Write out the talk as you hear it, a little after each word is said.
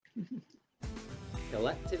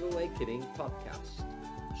Collective Awakening podcast.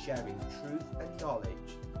 Sharing truth and knowledge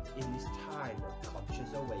in this time of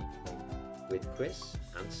conscious awakening. With Chris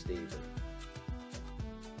and Stephen.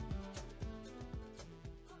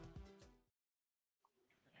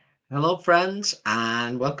 Hello, friends,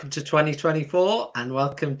 and welcome to 2024, and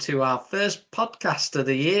welcome to our first podcast of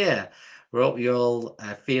the year. We hope you're all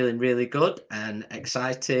feeling really good and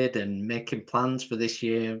excited and making plans for this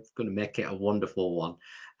year. We're going to make it a wonderful one.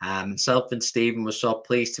 Myself and Stephen were so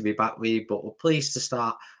pleased to be back with you, but we're pleased to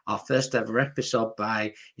start our first ever episode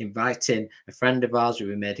by inviting a friend of ours who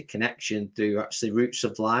we made a connection through actually Roots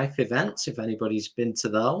of Life events, if anybody's been to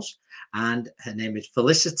those. And her name is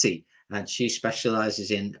Felicity, and she specialises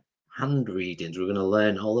in hand readings. We're going to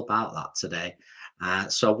learn all about that today.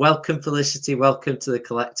 So welcome, Felicity. Welcome to the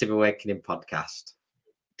Collective Awakening podcast.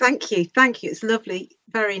 Thank you. Thank you. It's lovely.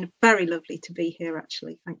 Very, very lovely to be here,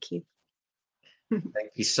 actually. Thank you.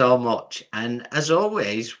 Thank you so much. And as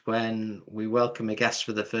always, when we welcome a guest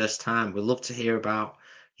for the first time, we love to hear about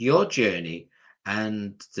your journey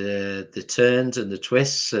and the turns and the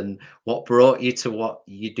twists and what brought you to what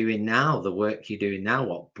you're doing now, the work you're doing now,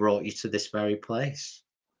 what brought you to this very place.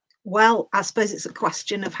 Well, I suppose it's a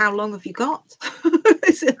question of how long have you got?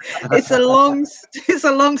 it's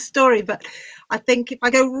a long story, but I think if I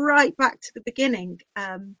go right back to the beginning,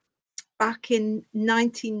 back in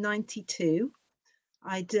 1992,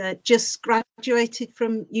 I'd just graduated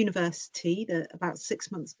from university about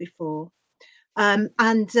 6 months before. And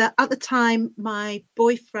at the time, my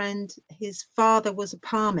boyfriend, his father was a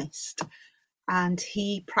palmist, and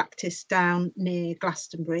he practiced down near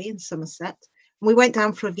Glastonbury in Somerset. And we went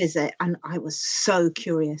down for a visit, and I was so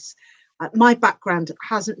curious. My background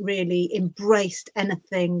hasn't really embraced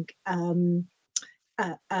anything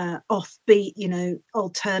offbeat,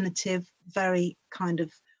 alternative, very kind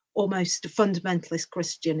of almost a fundamentalist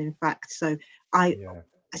Christian, in fact. So I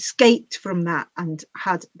escaped from that and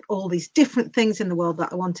had all these different things in the world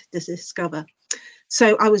that I wanted to discover.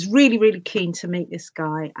 So I was really, really keen to meet this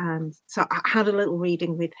guy. And so I had a little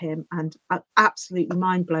reading with him, and absolutely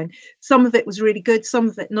mind blown. Some of it was really good, some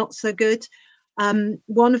of it not so good.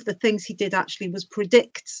 One of the things he did actually was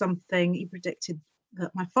predict something. He predicted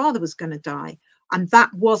that my father was going to die. And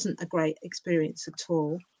that wasn't a great experience at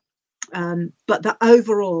all. But the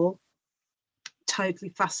overall, totally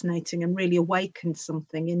fascinating and really awakened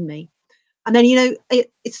something in me. And then,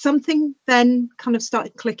 it's something then kind of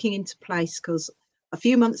started clicking into place, because a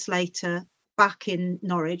few months later, back in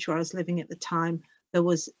Norwich, where I was living at the time,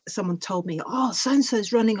 someone told me, oh,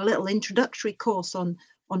 so-and-so's running a little introductory course on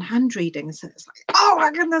hand reading. So it's like, oh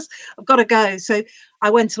my goodness, I've got to go. So I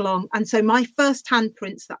went along. And so my first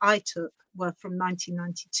handprints that I took were from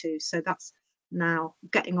 1992. So that's now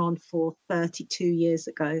getting on for 32 years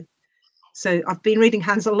ago. So I've been reading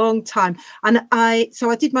hands a long time. And I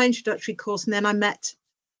did my introductory course, and then I met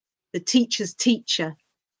the teacher's teacher,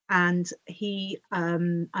 and he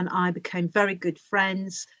and I became very good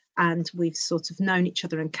friends, and we've sort of known each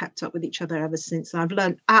other and kept up with each other ever since. And I've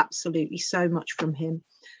learned absolutely so much from him.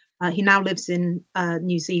 He now lives in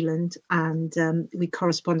New Zealand, and we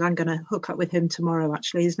correspond. I'm going to hook up with him tomorrow,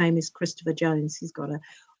 actually. His name is Christopher Jones. He's got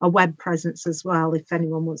a web presence as well, if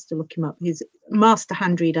anyone wants to look him up. He's a master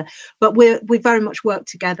hand reader, but we very much work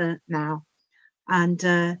together now. And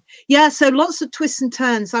so lots of twists and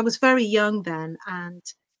turns. I was very young then, and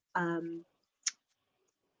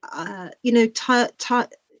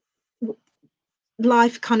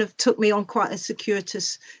life kind of took me on quite a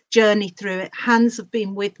circuitous journey through it. Hands have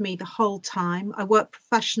been with me the whole time. I worked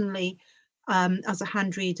professionally as a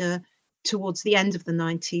hand reader towards the end of the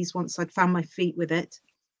 90s, once I'd found my feet with it.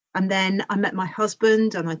 And then I met my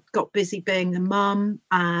husband, and I got busy being a mum.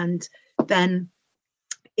 And then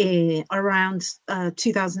around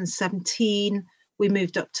 2017, we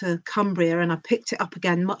moved up to Cumbria, and I picked it up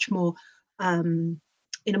again much more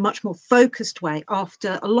in a much more focused way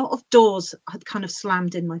after a lot of doors had kind of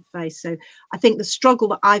slammed in my face. So I think the struggle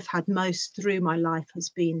that I've had most through my life has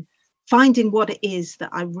been finding what it is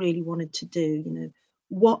that I really wanted to do.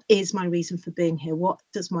 What is my reason for being here? What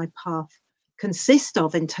does my path consist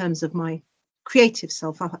of in terms of my creative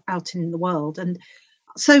self out in the world? And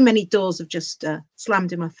so many doors have just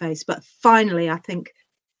slammed in my face. But finally, I think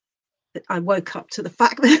that I woke up to the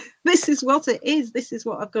fact that this is what it is. This is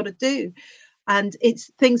what I've got to do. And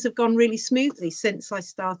things have gone really smoothly since I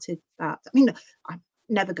started that. I mean, I'm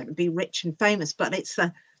never going to be rich and famous, but it's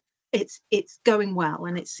going well,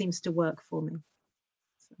 and it seems to work for me.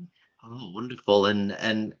 So. Oh, wonderful.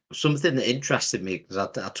 And something that interested me, because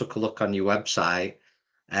I took a look on your website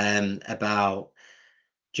about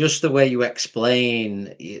just the way you explain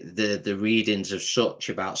the readings of such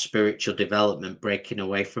about spiritual development, breaking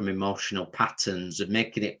away from emotional patterns, and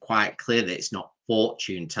making it quite clear that it's not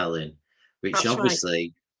fortune telling, which That's right.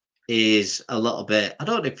 obviously is a little bit, I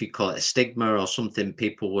don't know if you call it a stigma or something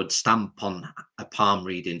people would stamp on a palm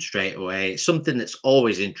reading straight away. It's something that's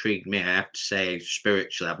always intrigued me, I have to say,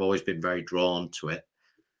 spiritually. I've always been very drawn to it,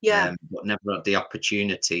 Yeah. but never had the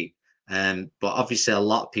opportunity. But obviously, a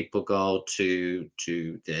lot of people go to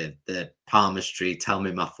the palmistry, tell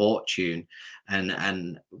me my fortune,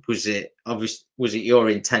 and was it your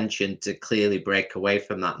intention to clearly break away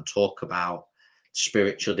from that and talk about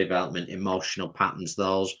spiritual development, emotional patterns,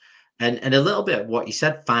 those, and a little bit of what you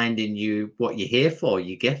said, finding you what you're here for,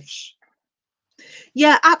 your gifts.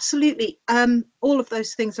 Yeah, absolutely. All of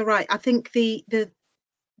those things are right. I think the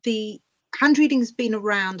hand reading has been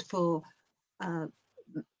around for uh,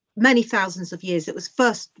 many thousands of years. It was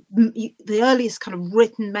first, the earliest kind of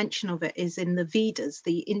written mention of it is in the Vedas,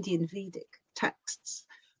 the Indian Vedic texts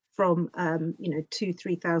from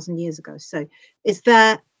 2,000-3,000 years ago. So it's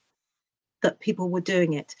there that people were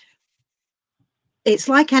doing it. It's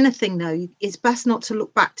like anything, though. It's best not to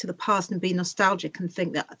look back to the past and be nostalgic and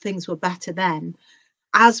think that things were better then.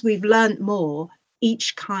 As we've learned more,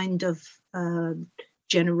 each kind of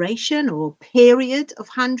generation or period of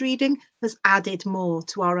hand reading has added more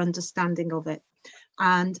to our understanding of it.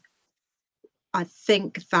 And I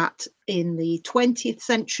think that in the 20th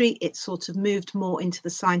century, it sort of moved more into the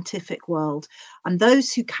scientific world. And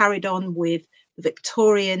those who carried on with the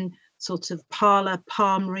Victorian sort of parlor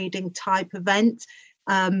palm reading type event,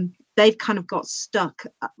 they've kind of got stuck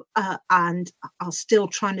and are still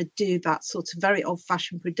trying to do that sort of very old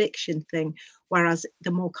fashioned prediction thing. Whereas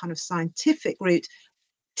the more kind of scientific route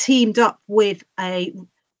teamed up with a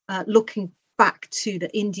looking back to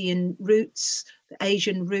the Indian roots, the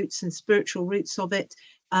Asian roots and spiritual roots of it,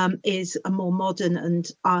 is a more modern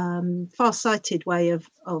and far-sighted way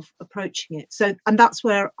of approaching it. So, and that's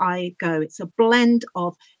where I go. It's a blend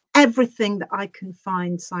of everything that I can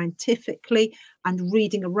find scientifically and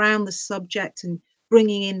reading around the subject and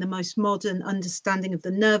bringing in the most modern understanding of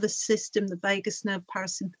the nervous system, the vagus nerve,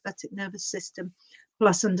 parasympathetic nervous system,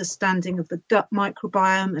 plus understanding of the gut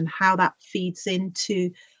microbiome and how that feeds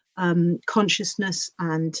into consciousness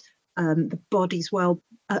and the body's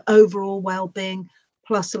overall well-being,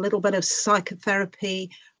 plus a little bit of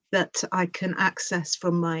psychotherapy that I can access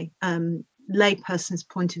from my layperson's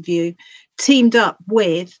point of view, teamed up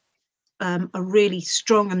with a really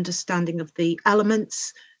strong understanding of the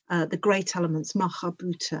elements, the great elements,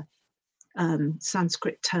 Mahabhuta,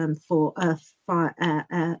 Sanskrit term for earth,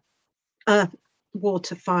 fire, earth,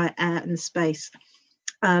 water, fire, air, and space.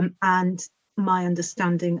 And my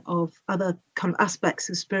understanding of other kind of aspects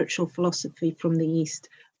of spiritual philosophy from the East,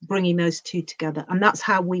 bringing those two together. And that's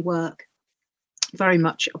how we work, very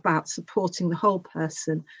much about supporting the whole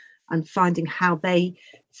person and finding how they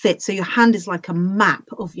fit. So your hand is like a map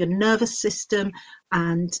of your nervous system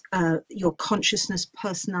and your consciousness,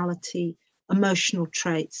 personality, emotional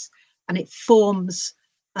traits, and it forms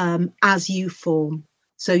as you form.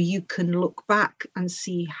 So you can look back and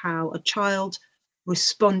see how a child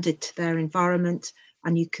responded to their environment,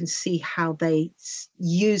 and you can see how they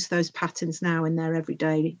use those patterns now in their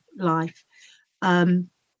everyday life. What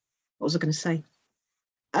was I going to say?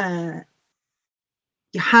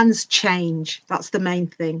 Your hands change. That's the main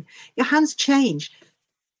thing. Your hands change.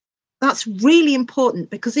 That's really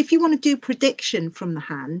important, because if you want to do prediction from the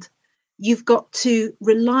hand, you've got to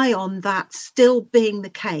rely on that still being the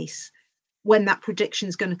case when that prediction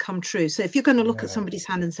is going to come true. So if you're going to look at somebody's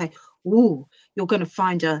hand and say, "Ooh, you're going to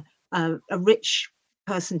find a rich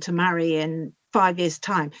person to marry in 5 years'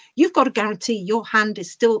 time," you've got to guarantee your hand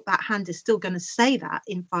is still going to say that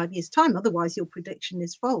in 5 years' time. Otherwise, your prediction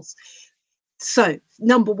is false. So,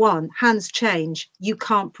 number one, hands change. You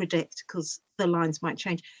can't predict because the lines might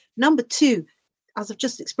change. Number two, as I've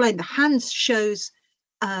just explained, the hands shows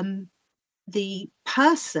the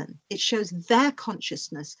person. It shows their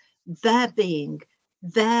consciousness, their being,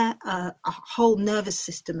 their whole nervous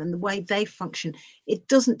system and the way they function. It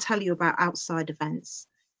doesn't tell you about outside events.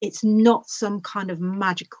 It's not some kind of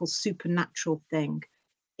magical supernatural thing.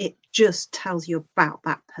 It just tells you about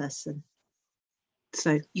that person.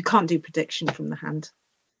 So you can't do prediction from the hand.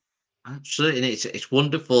 Absolutely, and it's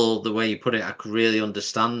wonderful the way you put it. I could really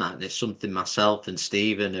understand that. It's something myself and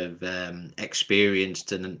Stephen have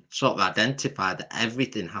experienced and sort of identified, that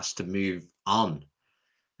everything has to move on.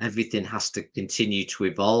 Everything has to continue to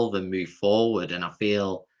evolve and move forward. And I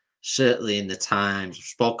feel certainly in the times, I've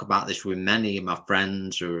spoke about this with many of my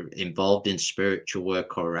friends who are involved in spiritual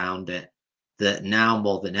work or around it, that now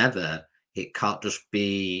more than ever, it can't just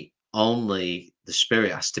be only the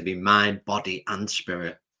spirit, it has to be mind, body, and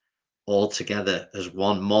spirit all together as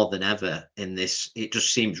one more than ever in this. It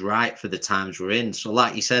just seems right for the times we're in. So,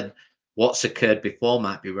 like you said, what's occurred before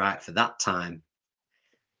might be right for that time,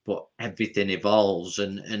 but everything evolves,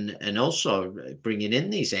 and also bringing in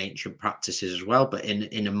these ancient practices as well, but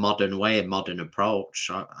in a modern way, a modern approach.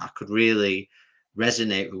 So I could really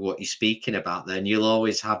resonate with what you're speaking about there, and you'll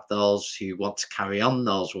always have those who want to carry on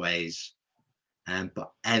those ways,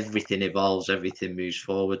 but everything evolves, everything moves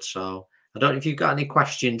forward. So I don't know if you've got any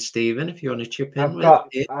questions, Stephen, if you want to chip in with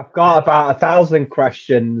it. I've got about 1,000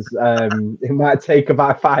 questions. It might take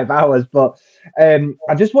about 5 hours, but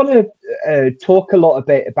I just want to talk a lot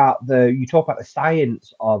bit about you talk about the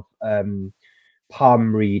science of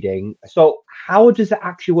palm reading. So how does it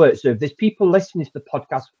actually work? So if there's people listening to the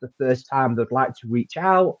podcast for the first time that'd like to reach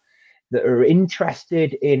out, that are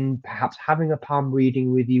interested in perhaps having a palm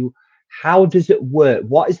reading with you, how does it work?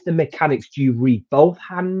 What is the mechanics? Do you read both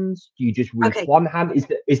hands? Do you just read one hand?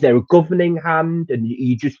 Is there a governing hand and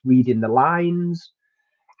you just read in the lines?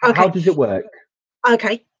 How does it work?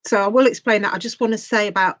 Okay, so I will explain that. I just want to say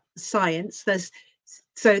about science.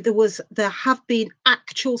 There have been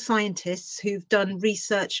actual scientists who've done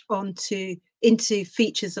research into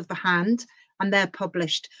features of the hand, and they're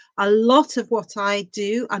published. A lot of what I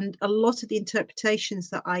do and a lot of the interpretations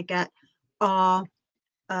that I get are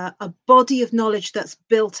a body of knowledge that's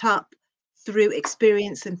built up through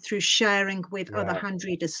experience and through sharing with other hand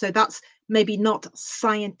readers. So that's maybe not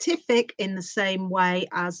scientific in the same way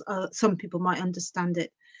as some people might understand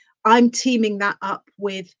it. I'm teaming that up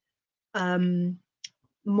with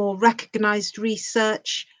more recognized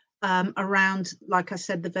research around, like I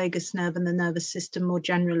said, the vagus nerve and the nervous system more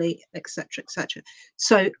generally, etc., etc.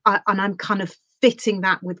 So, I'm kind of fitting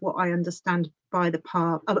that with what I understand by the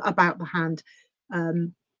palm about the hand.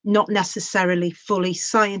 Not necessarily fully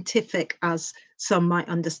scientific as some might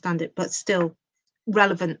understand it, but still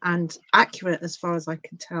relevant and accurate as far as I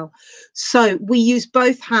can tell. So we use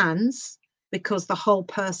both hands because the whole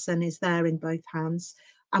person is there in both hands.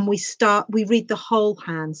 And we read the whole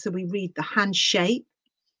hand. So we read the hand shape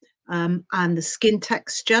and the skin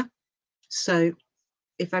texture. So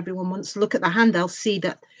if everyone wants to look at the hand, they'll see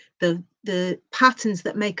that the patterns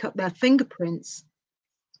that make up their fingerprints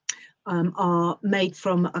are made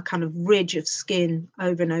from a kind of ridge of skin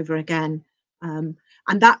over and over again. And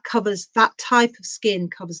that type of skin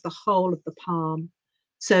covers the whole of the palm.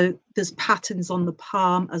 So there's patterns on the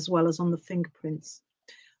palm as well as on the fingerprints.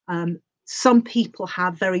 Some people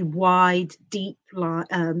have very wide, deep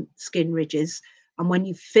skin ridges. And when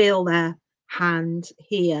you feel their hand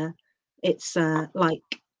here, it's like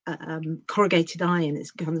corrugated iron. It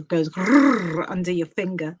kind of goes under your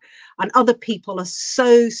finger. And other people are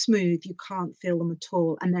so smooth you can't feel them at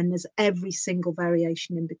all. And then there's every single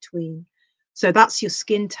variation in between. So that's your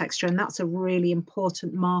skin texture, and that's a really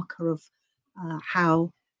important marker of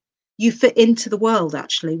how you fit into the world,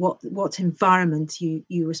 actually, what environment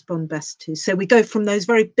you respond best to. So we go from those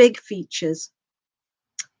very big features.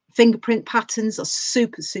 Fingerprint patterns are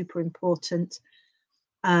super, super important.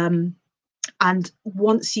 And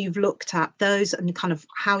once you've looked at those and kind of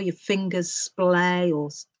how your fingers splay or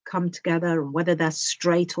come together and whether they're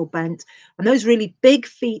straight or bent, and those really big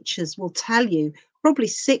features will tell you probably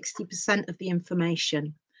 60% of the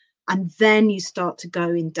information. And then you start to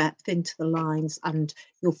go in depth into the lines, and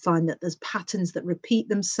you'll find that there's patterns that repeat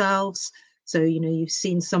themselves. So, you've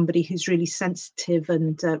seen somebody who's really sensitive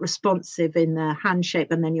and responsive in their hand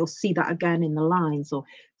shape, and then you'll see that again in the lines, or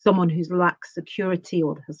someone who's lacks security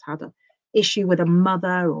or has had an issue with a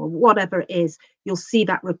mother or whatever it is, you'll see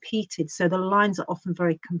that repeated. So the lines are often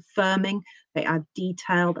very confirming. They add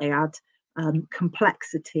detail, they add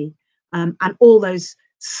complexity, and all those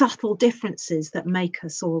subtle differences that make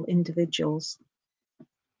us all individuals.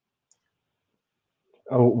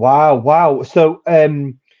 Oh, wow.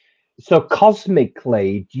 So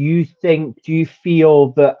cosmically, do you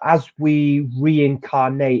feel that as we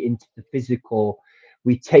reincarnate into the physical,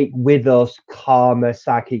 we take with us karma,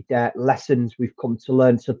 psychic debt, lessons we've come to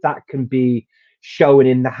learn, so that can be shown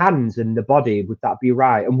in the hands and the body? Would that be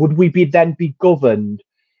right? And would we then be governed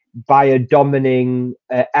by a dominating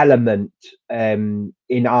element in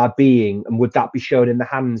our being, and would that be shown in the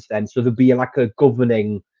hands then? So there'd be like a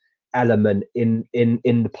governing element in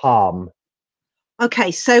the palm.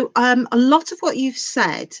 Okay, so a lot of what you've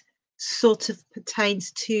said sort of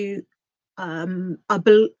pertains to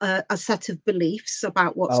a set of beliefs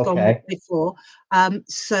about what's gone before.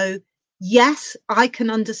 So yes, I can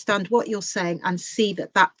understand what you're saying and see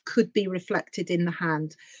that could be reflected in the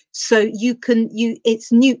hand. So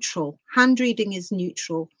it's neutral. Hand reading is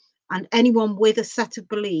neutral. And anyone with a set of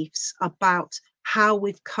beliefs about how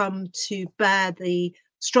we've come to bear the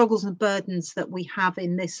struggles and burdens that we have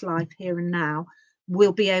in this life here and now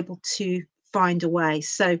will be able to find a way.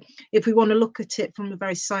 So if we want to look at it from a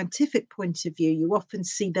very scientific point of view, you often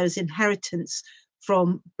see those inheritance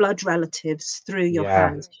from blood relatives through your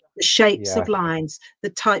hands, the shapes of lines, the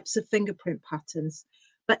types of fingerprint patterns.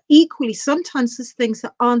 But equally, sometimes there's things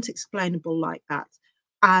that aren't explainable like that.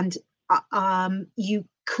 And you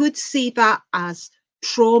could see that as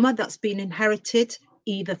trauma that's been inherited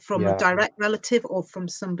either from a direct relative or from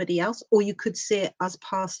somebody else, or you could see it as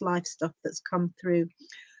past life stuff that's come through.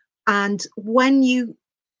 And when you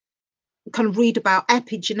kind of read about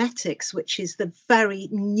epigenetics, which is the very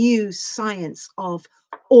new science of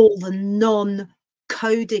all the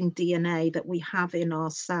non-coding DNA that we have in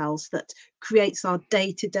our cells that creates our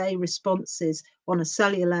day-to-day responses on a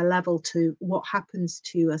cellular level to what happens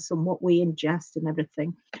to us and what we ingest and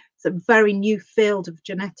everything. It's a very new field of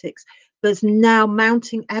genetics. There's now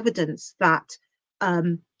mounting evidence that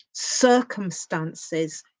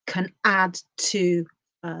circumstances can add to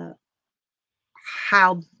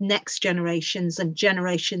how next generations and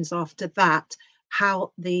generations after that,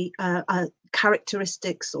 how the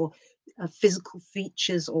characteristics or physical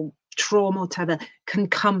features or trauma, whatever, can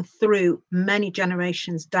come through many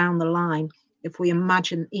generations down the line. If we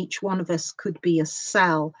imagine each one of us could be a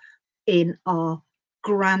cell in our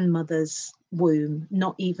grandmother's womb,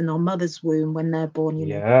 not even our mother's womb when they're born,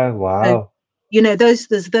 wow. So, there's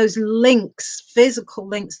those links, physical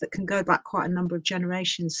links that can go back quite a number of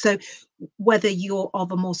generations. So whether you're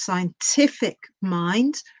of a more scientific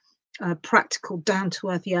mind, practical, down to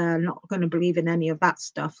earth, not going to believe in any of that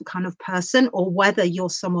stuff kind of person, or whether you're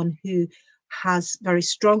someone who has very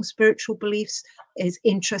strong spiritual beliefs, is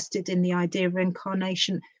interested in the idea of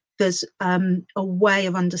reincarnation, there's a way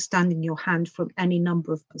of understanding your hand from any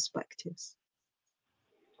number of perspectives.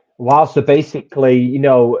 Wow. So basically,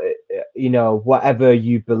 whatever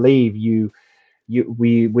you believe,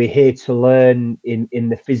 we're here to learn in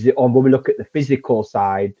the physical. When we look at the physical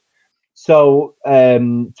side, so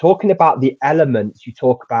talking about the elements, you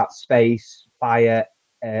talk about space, fire,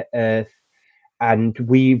 earth, and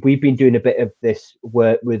we've been doing a bit of this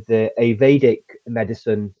work with the Ayurvedic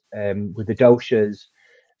medicine, with the doshas,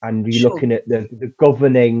 and you're looking at the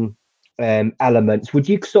governing elements. Would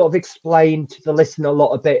you sort of explain to the listener a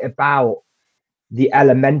lot a bit about the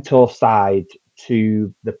elemental side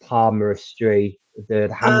to the palmistry,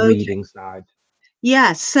 the hand reading side?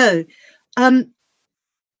 Yeah, so the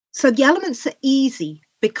elements are easy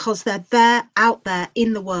because they're there, out there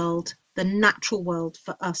in the world, the natural world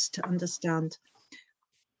for us to understand.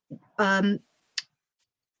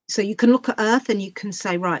 So you can look at Earth and you can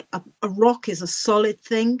say, right, a rock is a solid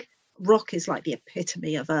thing. Rock is like the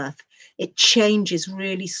epitome of Earth. It changes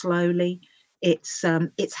really slowly. It's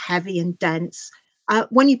heavy and dense.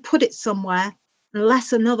 When you put it somewhere,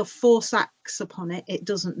 unless another force acts upon it, it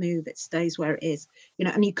doesn't move. It stays where it is.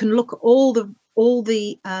 And you can look at all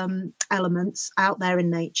the elements out there in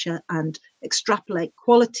nature and extrapolate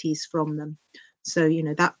qualities from them. So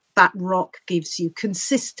that rock gives you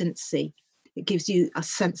consistency. It gives you a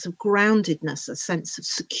sense of groundedness, a sense of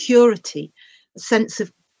security, a sense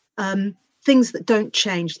of things that don't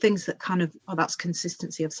change, things that kind of, that's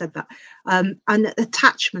consistency, I've said that, and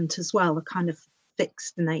attachment as well, a kind of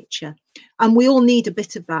fixed nature. And we all need a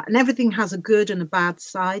bit of that. And everything has a good and a bad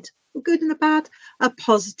side, a good and a bad, a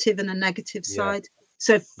positive and a negative side.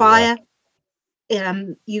 So fire,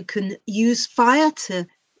 you can use fire to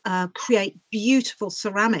create beautiful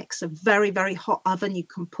ceramics, a very, very hot oven. You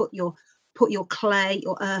can put your clay,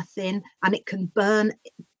 your earth in, and it can burn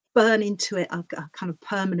into it a kind of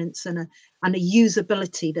permanence and a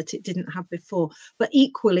usability that it didn't have before. But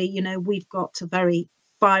equally, we've got a very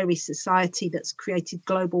fiery society that's created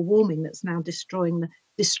global warming that's now destroying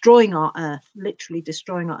our earth, literally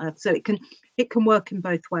destroying our earth. So it can work in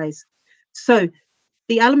both ways. So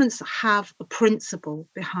the elements have a principle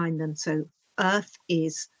behind them. So earth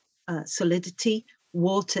is solidity,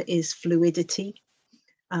 water is fluidity,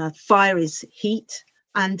 fire is heat,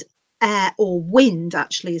 and air or wind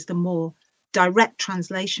actually is the more direct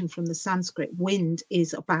translation from the Sanskrit. Wind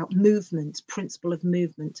is about movement, principle of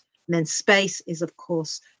movement. And then space is, of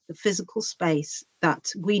course, the physical space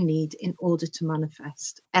that we need in order to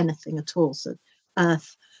manifest anything at all. So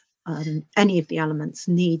earth, any of the elements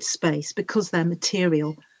need space because they're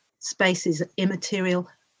material. Space is immaterial.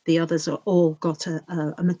 The others are all got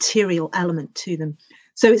a material element to them.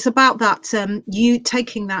 So it's about that, you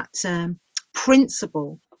taking that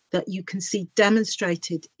principle that you can see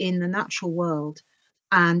demonstrated in the natural world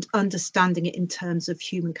and understanding it in terms of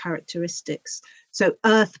human characteristics. So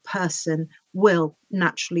earth person will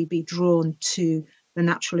naturally be drawn to the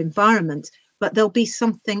natural environment, but there'll be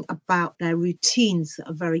something about their routines that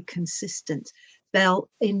are very consistent. They'll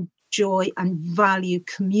enjoy and value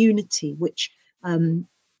community, which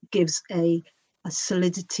gives a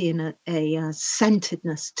solidity and a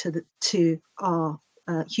centeredness to our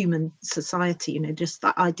human society. Just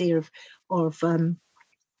that idea of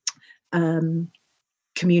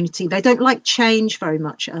community. They don't like change very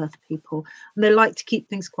much, earth people, and they like to keep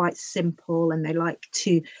things quite simple, and they like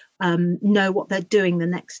to know what they're doing the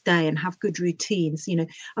next day and have good routines, and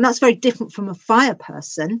that's very different from a fire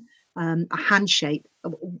person. A hand shape,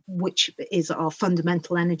 which is our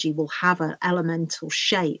fundamental energy, will have an elemental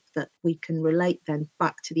shape that we can relate then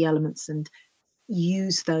back to the elements and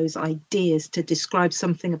use those ideas to describe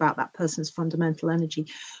something about that person's fundamental energy.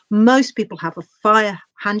 Most people have a fire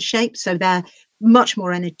hand shape, so they're much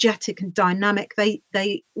more energetic and dynamic.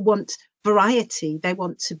 They want variety. They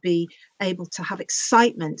want to be able to have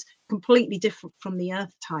excitement, completely different from the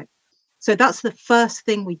earth type. So that's the first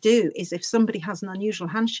thing we do, is if somebody has an unusual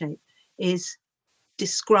hand shape, is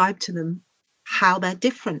describe to them how they're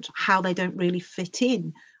different, how they don't really fit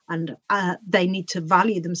in, and they need to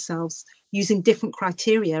value themselves using different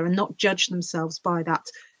criteria and not judge themselves by that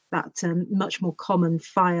much more common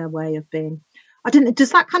fire way of being. I don't know,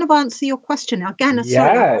 does that kind of answer your question? Again,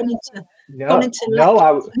 sorry, I've gone into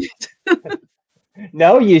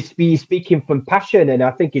No, you're speaking from passion, and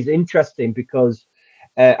I think it's interesting because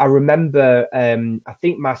I remember, I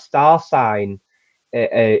think my star sign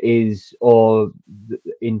is, or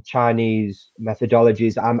in Chinese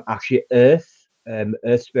methodologies, I'm actually Earth,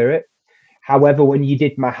 Earth spirit. However, when you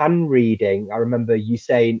did my hand reading, I remember you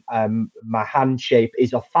saying my hand shape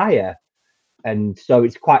is a fire, and so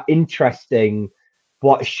it's quite interesting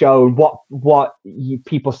what's shown, what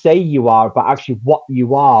people say you are, but actually what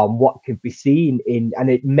you are and what can be seen in,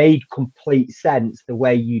 and it made complete sense the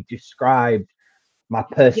way you described my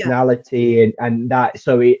personality and that.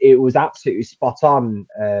 So it was absolutely spot on,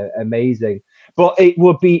 amazing. But it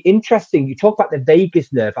would be interesting. You talk about the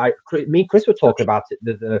vagus nerve. Me and Chris were talking about it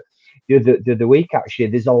the other week. Actually,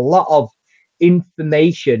 there's a lot of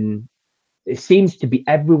information. It seems to be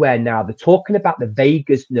everywhere now. They're talking about the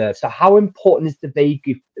vagus nerve. So how important is the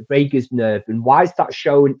vagus nerve, and why is that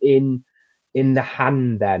shown in the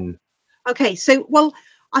hand then? Okay, so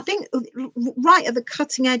I think right at the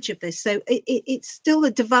cutting edge of this, so it's still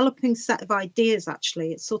a developing set of ideas,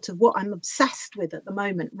 actually. It's sort of what I'm obsessed with at the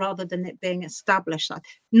moment, rather than it being established. I'm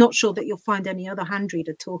not sure that you'll find any other hand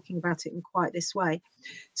reader talking about it in quite this way.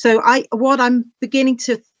 So what I'm beginning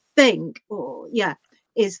to think,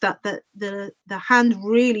 is that the hand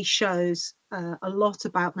really shows a lot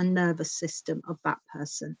about the nervous system of that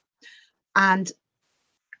person. And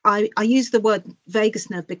I use the word vagus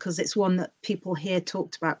nerve because it's one that people here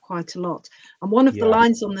talked about quite a lot. And one of the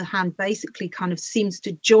lines on the hand basically kind of seems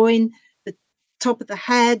to join the top of the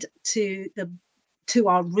head to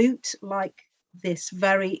our root, like this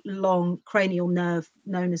very long cranial nerve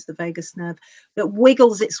known as the vagus nerve that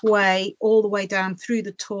wiggles its way all the way down through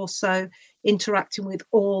the torso, interacting with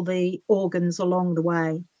all the organs along the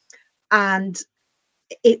way. And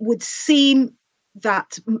it would seem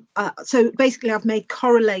that so basically I've made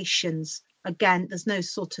correlations. Again, there's no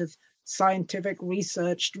sort of scientific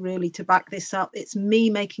research really to back this up. It's me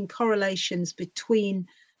making correlations between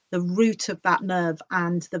the root of that nerve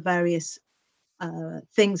and the various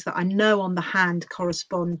things that I know on the hand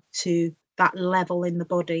correspond to that level in the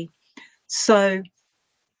body. So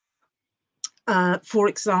for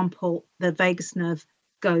example, the vagus nerve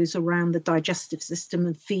goes around the digestive system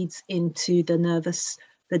and feeds into the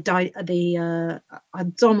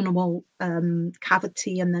abdominal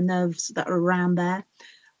cavity and the nerves that are around there.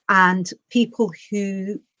 And people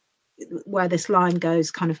where this line goes,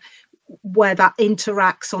 kind of where that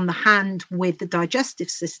interacts on the hand with the digestive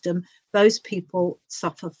system, those people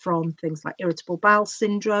suffer from things like irritable bowel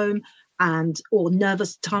syndrome or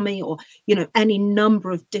nervous tummy, or any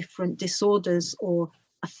number of different disorders or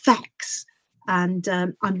effects. And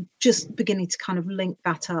I'm just beginning to kind of link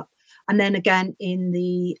that up. And then again, in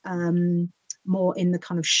the more in the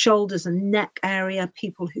kind of shoulders and neck area,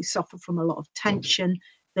 people who suffer from a lot of tension,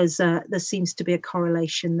 there seems to be a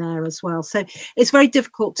correlation there as well. So it's very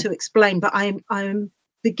difficult to explain, but I'm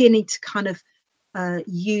beginning to kind of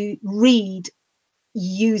read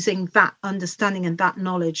using that understanding and that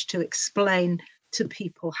knowledge to explain to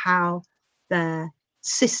people how their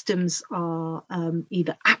systems are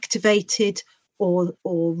either activated or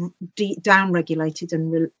down regulated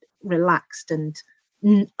and relaxed and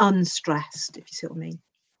unstressed, if you see what I mean.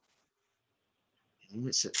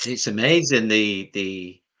 It's amazing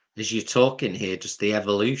the as you're talking here, just the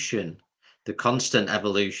evolution, the constant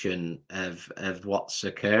evolution of what's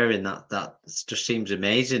occurring. That just seems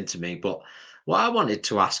amazing to me. But what I wanted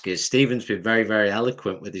to ask is, Stephen's been very, very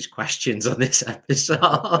eloquent with his questions on this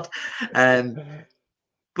episode.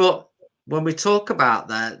 But when we talk about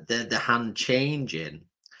the hand changing,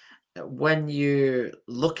 when you're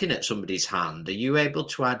looking at somebody's hand, are you able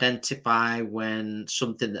to identify when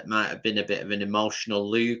something that might have been a bit of an emotional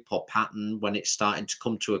loop or pattern, when it's starting to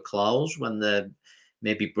come to a close, when they're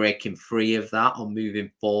maybe breaking free of that or moving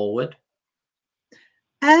forward?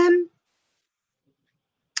 Yeah,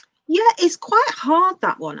 it's quite hard,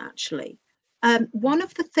 that one, actually. One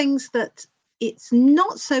of the things that it's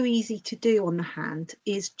not so easy to do on the hand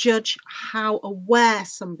is judge how aware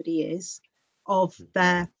somebody is of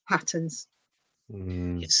their patterns.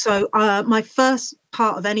 So my first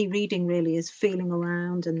part of any reading really is feeling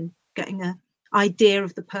around and getting an idea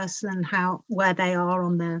of the person and where they are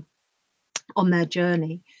on their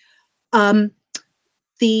journey. When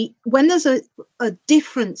there's a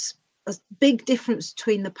difference, a big difference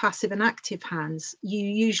between the passive and active hands, you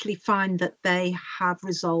usually find that they have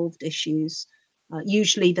resolved issues.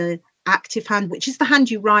 Usually the active hand, which is the hand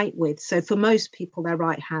you write with. So for most people, they're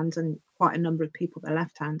right hand, and quite a number of people, they're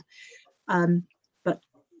left hand. But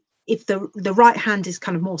if the right hand is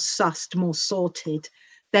kind of more sussed, more sorted,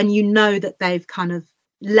 then you know that they've kind of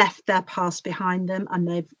left their past behind them and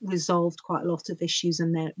they've resolved quite a lot of issues,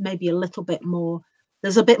 and they're maybe a little bit more,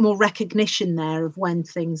 there's a bit more recognition there of when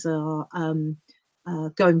things are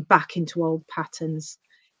going back into old patterns.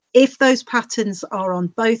 If those patterns are on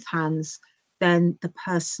both hands, then the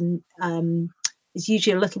person is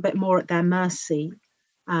usually a little bit more at their mercy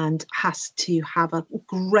and has to have a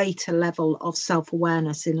greater level of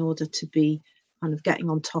self-awareness in order to be kind of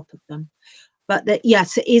getting on top of them. But that,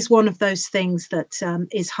 yes, it is one of those things that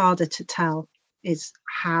is harder to tell, is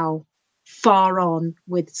how far on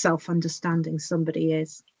with self-understanding somebody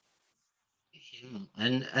is.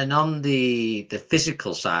 And on the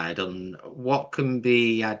physical side, on what can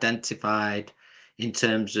be identified in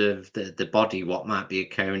terms of the body, what might be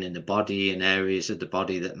occurring in the body and areas of the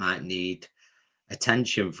body that might need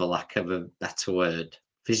attention, for lack of a better word,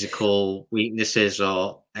 physical weaknesses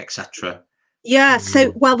or etc. Yeah,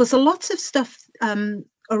 so well, there's a lot of stuff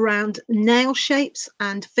around nail shapes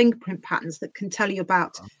and fingerprint patterns that can tell you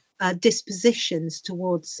about dispositions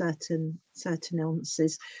towards certain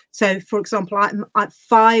illnesses. So, for example, I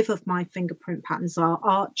 5 of my fingerprint patterns are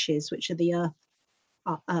arches, which are the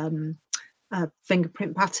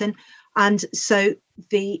fingerprint pattern, and so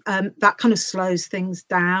the that kind of slows things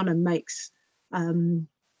down and makes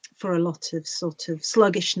for a lot of sort of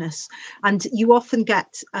sluggishness, and you often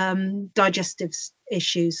get digestive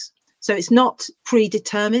issues. So it's not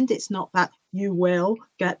predetermined. It's not that you will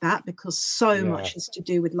get that, because so much is to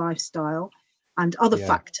do with lifestyle and other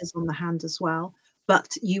factors on the hand as well. But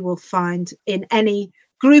you will find in any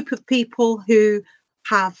group of people who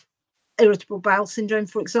have irritable bowel syndrome,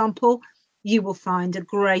 for example, you will find a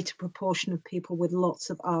greater proportion of people with lots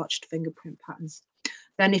of arched fingerprint patterns.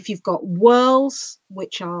 Then if you've got whorls,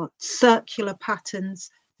 which are circular patterns,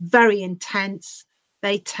 very intense,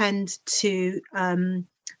 they tend to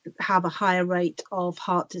have a higher rate of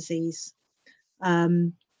heart disease.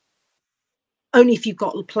 Only if you've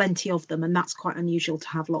got plenty of them, and that's quite unusual to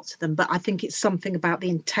have lots of them. But I think it's something about the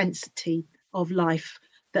intensity of life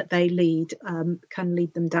that they lead can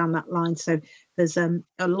lead them down that line. So there's a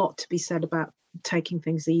lot to be said about taking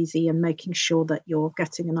things easy and making sure that you're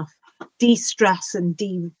getting enough de-stress and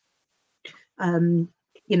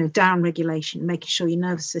down regulation, making sure your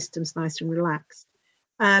nervous system's nice and relaxed.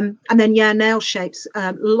 And then nail shapes.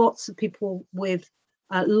 Lots of people with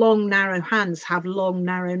long narrow hands have long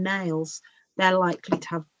narrow nails. They're likely to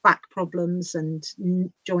have back problems and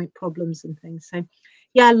joint problems and things. So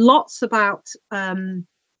lots about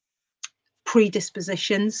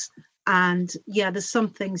predispositions, and there's some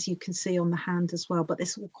things you can see on the hand as well, but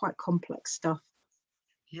it's all quite complex stuff.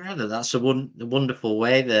 That's a wonderful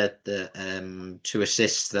way that to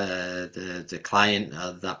assist the client,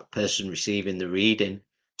 that person receiving the reading,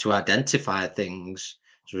 to identify things.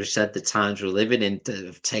 As we said, the times we're living in,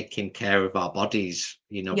 of taking care of our bodies,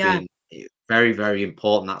 being very, very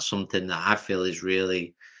important. That's something that I feel is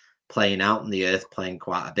really playing out in the earth, playing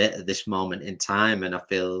quite a bit at this moment in time. And I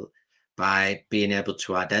feel by being able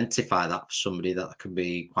to identify that for somebody, that can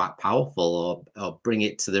be quite powerful, or bring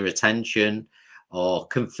it to their attention, or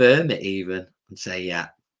confirm it even, and say,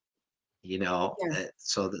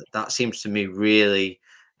 so that seems to me really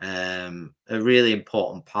a really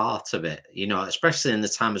important part of it, you know, especially in the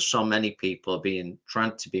time of so many people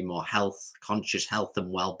trying to be more health conscious, health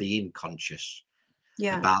and well-being conscious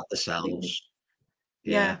about themselves.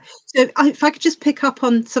 Yeah. So if I could just pick up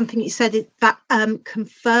on something you said, that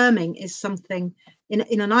confirming is something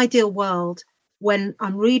in an ideal world, when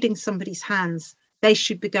I'm reading somebody's hands, they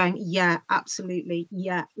should be going, yeah, absolutely.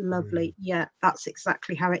 Yeah, lovely. Yeah, that's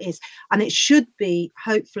exactly how it is. And it should be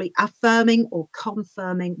hopefully affirming or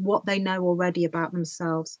confirming what they know already about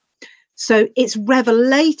themselves. So it's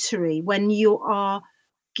revelatory when you are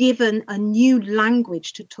given a new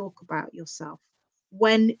language to talk about yourself,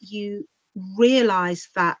 when you realize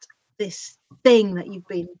that this thing that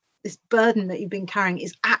this burden that you've been carrying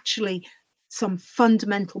is actually some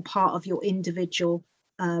fundamental part of your individual,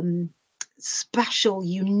 special,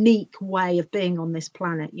 unique way of being on this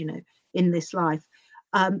planet, you know, in this life.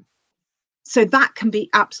 So that can be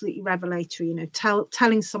absolutely revelatory, you know,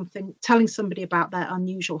 telling somebody about their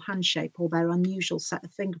unusual hand shape or their unusual set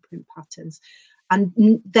of fingerprint patterns.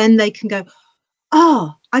 And then they can go,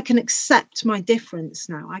 oh, I can accept my difference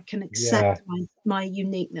now. I can accept my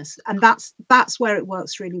uniqueness. And that's where it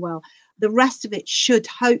works really well. The rest of it should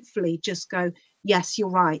hopefully just go, yes, you're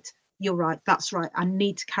right. You're right. That's right. I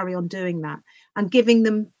need to carry on doing that. And giving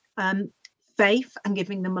them faith and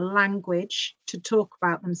giving them a language to talk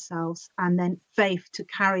about themselves, and then faith to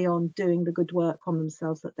carry on doing the good work on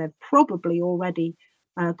themselves that they've probably already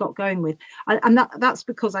got going with. And that's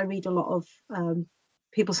because I read a lot of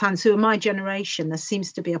people's hands who are my generation. There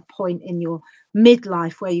seems to be a point in your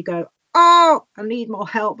midlife where you go, oh, I need more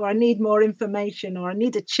help, or I need more information, or I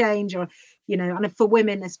need a change, or, you know, and for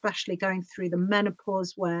women, especially going through the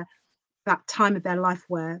menopause, where that time of their life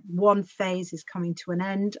where one phase is coming to an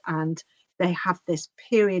end and they have this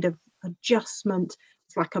period of adjustment.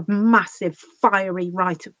 It's like a massive fiery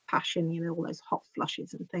rite of passion, you know, all those hot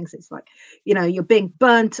flushes and things. It's like, you know, you're being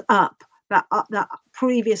burnt up. That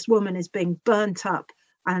previous woman is being burnt up,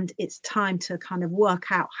 and it's time to kind of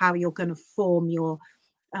work out how you're going to form your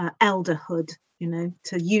elderhood, you know,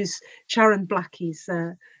 to use Sharon Blackie's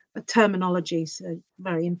terminology, so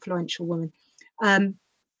very influential woman.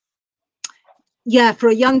 Yeah, for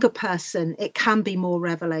a younger person, it can be more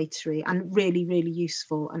revelatory and really, really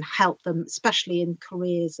useful, and help them, especially in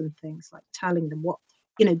careers and things, like telling them what,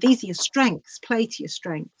 you know, these are your strengths, play to your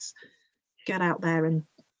strengths, get out there and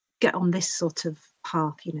get on this sort of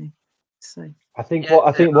path, you know. So I think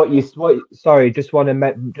sorry, just want to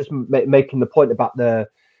making the point about the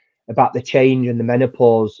change and the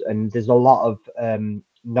menopause, and there's a lot of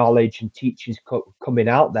knowledge and teachings coming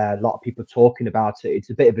out there, a lot of people talking about it. It's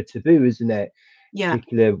a bit of a taboo, isn't it? yeah,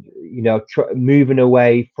 Particular, you know, moving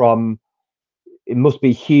away from, it must be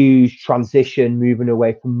a huge transition, moving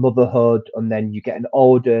away from motherhood, and then you're getting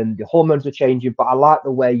older and the hormones are changing. But I like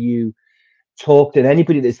the way you talked, and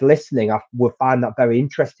anybody that's listening, I will find that very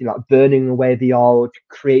interesting, like burning away the old,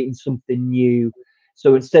 creating something new.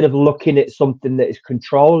 So instead of looking at something that is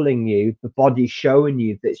controlling you, the body's showing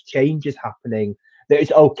you that change is happening, that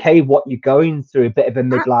it's okay what you're going through, a bit of a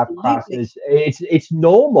midlife absolutely. crisis. It's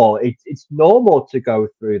normal. It's normal to go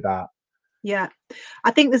through that. Yeah, I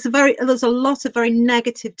think there's a lot of very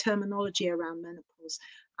negative terminology around menopause,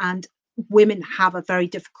 and women have a very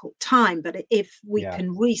difficult time. But if we Yeah,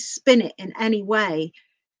 can respin it in any way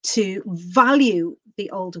to value the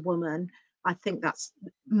older woman, I think that's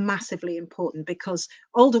massively important, because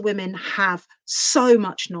older women have so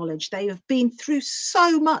much knowledge. They have been through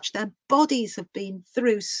so much. Their bodies have been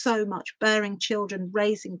through so much, bearing children,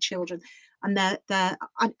 raising children. And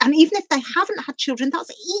and even if they haven't had children, that's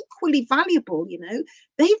equally valuable. You know,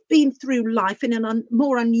 they've been through life in a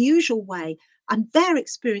more unusual way, and their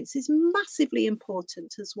experience is massively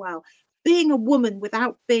important as well. Being a woman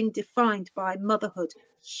without being defined by motherhood,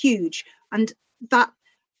 huge. And that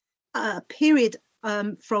period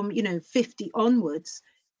from, you know, 50 onwards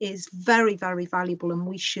is very, very valuable, and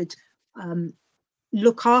we should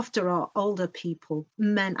look after our older people,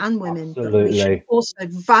 men and women, but we should absolutely. also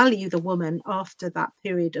value the woman after that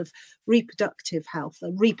period of reproductive health,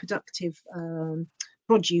 reproductive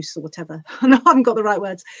produce, or whatever. I haven't got the right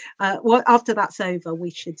words. After that's over,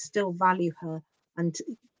 we should still value her and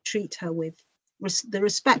treat her with the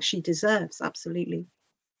respect she deserves. Absolutely.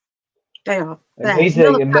 They are there. Another Amazing,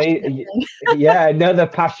 passionate amazing. thing. Yeah, another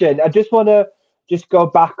passion. I just want to go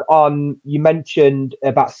back on, you mentioned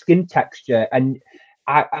about skin texture, and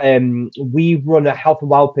we run a health and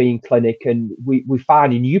wellbeing clinic, and we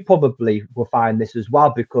find, and you probably will find this as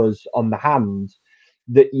well, because on the hand,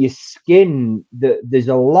 that your skin, that there's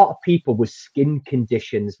a lot of people with skin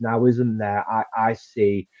conditions now, isn't there? I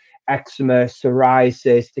see, eczema,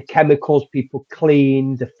 psoriasis, the chemicals people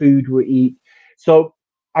clean, the food we eat. So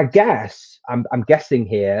I guess I'm guessing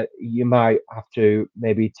here you might have to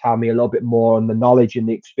maybe tell me a little bit more on the knowledge and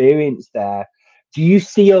the experience there. Do you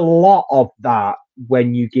see a lot of that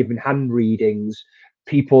when you give hand readings,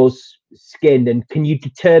 people's skin, and can you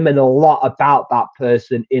determine a lot about that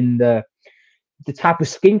person in the type of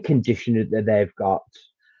skin condition that they've got?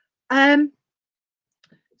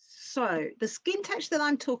 So the skin texture that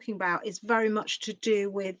I'm talking about is very much to do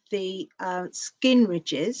with the skin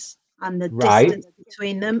ridges and the distance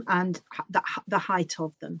between them and the height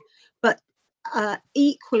of them. But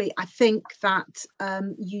equally, I think that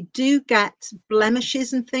you do get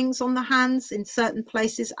blemishes and things on the hands in certain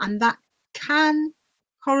places, and that can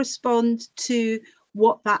correspond to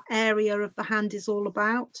what that area of the hand is all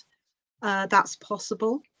about. That's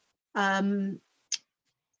possible.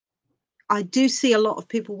 I do see a lot of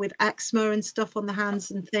people with eczema and stuff on the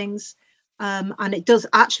hands and things, and it does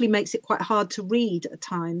actually makes it quite hard to read at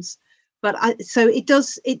times. But I think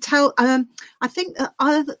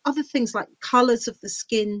that other things like colours of the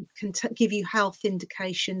skin can give you health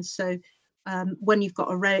indications. So when you've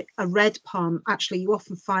got a red palm, actually you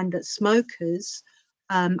often find that smokers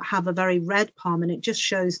have a very red palm, and it just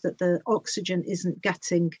shows that the oxygen isn't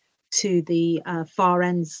getting to the far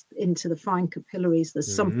ends into the fine capillaries.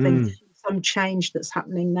 There's some change that's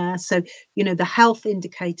happening there. So, the health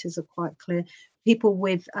indicators are quite clear. People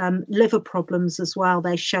with liver problems as well,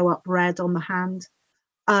 they show up red on the hand.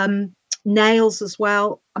 Nails as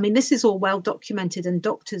well. I mean, this is all well documented, and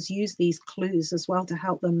doctors use these clues as well to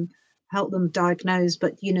help them diagnose.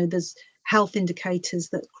 But, there's health indicators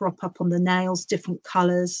that crop up on the nails, different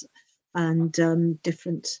colors and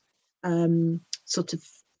different sort of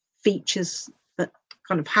features that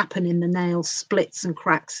kind of happen in the nails, splits and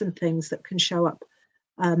cracks and things that can show up,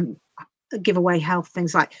 give away health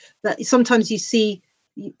things like that. Sometimes you see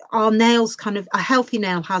our nails a healthy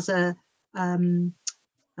nail has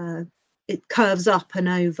it curves up and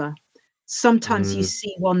over. Sometimes you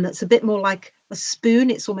see one that's a bit more like a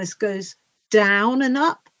spoon. It almost goes down and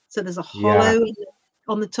up. So there's a hollow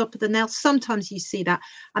on the top of the nail. Sometimes you see that.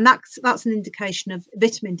 And that's an indication of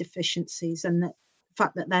vitamin deficiencies, and the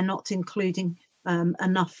fact that they're not including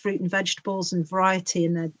enough fruit and vegetables and variety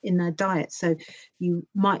in their diet. So you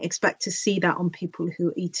might expect to see that on people who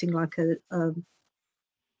are eating like a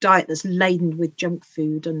diet that's laden with junk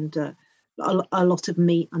food and a lot of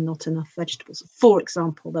meat and not enough vegetables. For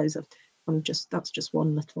example, that's just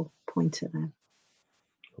one little pointer there.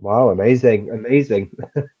 Wow, amazing.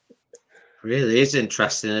 Really is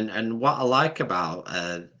interesting, and what I like about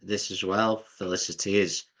this as well, Felicity,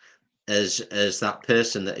 is as that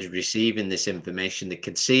person that is receiving this information, they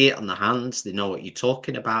can see it on the hands, they know what you're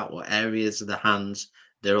talking about, what areas of the hands.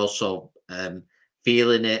 They're also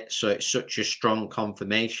feeling it, so it's such a strong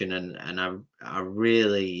confirmation. And I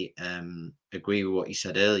really agree with what you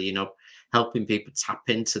said earlier, helping people tap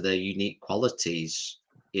into their unique qualities.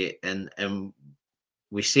 And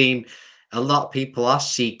we seem a lot of people are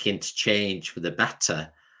seeking to change for the better,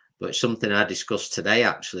 but something I discussed today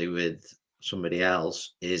actually with somebody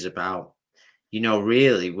else is about,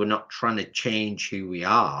 really we're not trying to change who we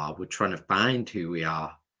are, we're trying to find who we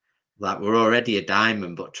are. Like, we're already a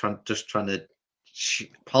diamond, but trying to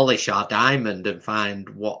polish our diamond and find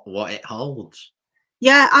what it holds.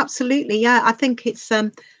 Yeah, absolutely. Yeah, I think it's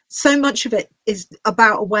so much of it is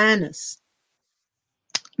about awareness,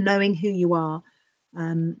 knowing who you are.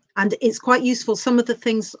 And it's quite useful. Some of the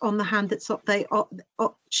things on the hand that's up, they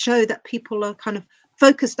show that people are kind of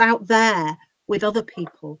focused out there with other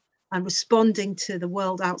people and responding to the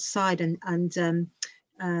world outside, and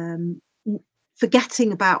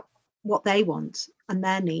forgetting about what they want and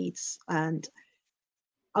their needs. And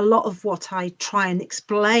a lot of what I try and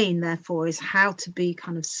explain, therefore, is how to be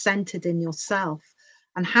kind of centered in yourself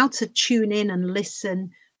and how to tune in and listen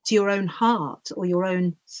to your own heart or your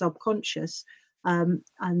own subconscious, and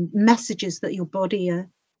messages that your body are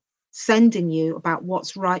sending you about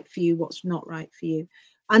what's right for you, what's not right for you,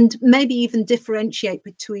 and maybe even differentiate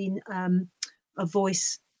between a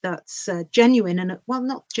voice that's genuine and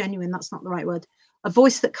not genuine, that's not the right word, a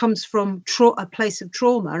voice that comes from a place of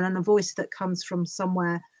trauma, and a voice that comes from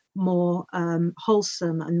somewhere more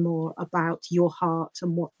wholesome and more about your heart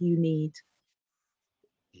and what you need.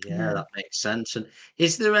 Yeah, that makes sense. And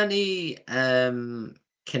is there any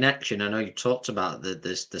connection? I know you talked about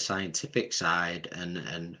the scientific side,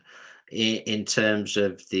 and in terms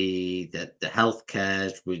of the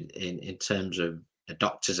healthcare, in terms of the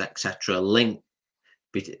doctors, etc., link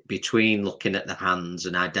between looking at the hands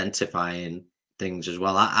and identifying things as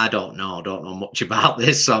well. I don't know much about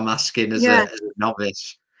this, so I'm asking as a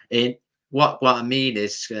novice. What I mean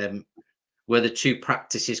is where the two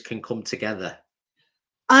practices can come together.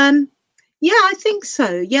 Yeah, I think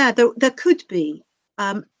so. Yeah, there could be.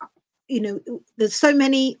 There's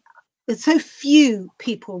so few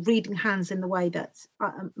people reading hands in the way that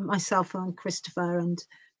myself and Christopher and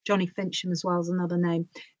Johnny Fincham as well as another name.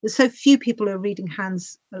 There's so few people who are reading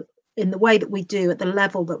hands in the way that we do, at the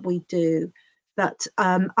level that we do, that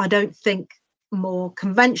I don't think more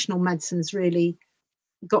conventional medicine's really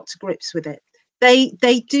got to grips with it. They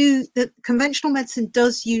do. The conventional medicine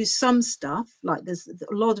does use some stuff, like there's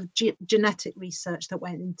a lot of genetic research that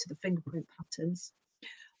went into the fingerprint patterns.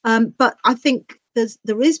 But I think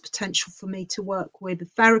there is potential for me to work with a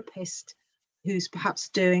therapist who's perhaps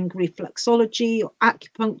doing reflexology or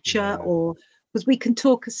acupuncture, or because we can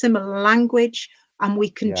talk a similar language and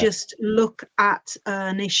we can just look at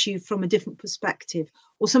an issue from a different perspective.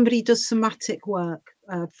 Or somebody does somatic work,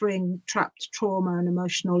 freeing trapped trauma and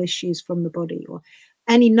emotional issues from the body, or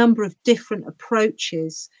any number of different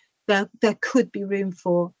approaches. There could be room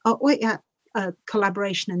for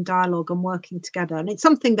collaboration and dialogue and working together, and it's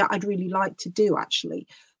something that I'd really like to do, actually,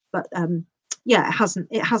 but it hasn't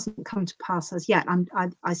come to pass as yet.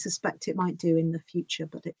 I suspect it might do in the future,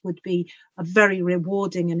 but it would be a very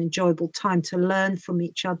rewarding and enjoyable time to learn from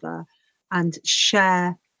each other and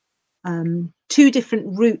share two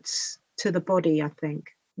different routes to the body. I think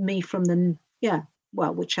me from the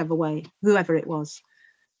whichever way, whoever it was.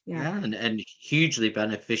 And hugely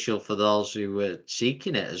beneficial for those who were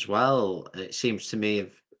seeking it as well. It seems to me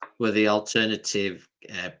where the alternative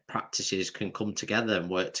practices can come together and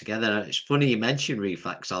work together. It's funny you mentioned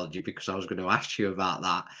reflexology, because I was going to ask you about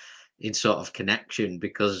that in sort of connection,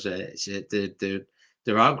 because there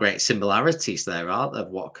are great similarities there, aren't there?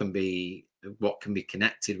 What can be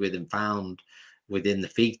connected with and found within the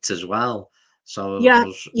feet as well. So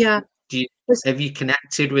have you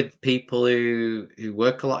connected with people who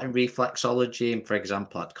work a lot in reflexology and, for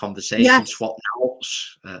example, had conversations, swap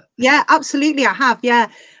notes? Yeah, absolutely, I have. Yeah.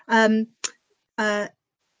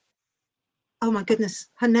 Oh my goodness,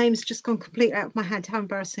 her name's just gone completely out of my head. How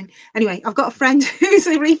embarrassing. Anyway, I've got a friend who's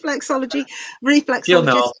a reflexologist,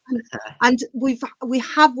 and we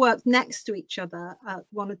have worked next to each other at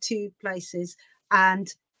one or two places, and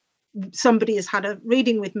somebody has had a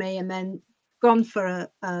reading with me and then gone for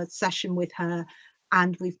a session with her,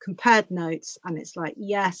 and we've compared notes, and it's like,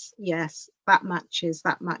 yes, that matches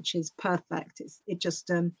perfect. It just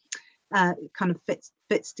kind of fits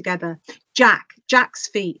together. Jack's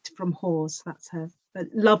Feet from Hawes, that's her. A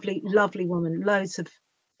lovely woman, loads of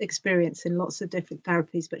experience in lots of different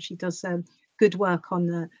therapies, but she does good work on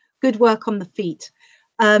the feet.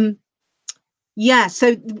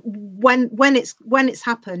 So when it's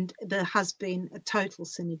happened, there has been a total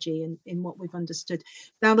synergy in what we've understood.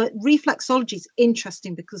 Now, the reflexology is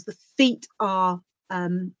interesting because the feet are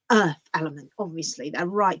earth element. Obviously, they're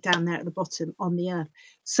right down there at the bottom on the earth.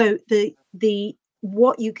 So the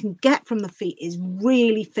what you can get from the feet is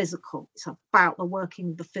really physical. It's about the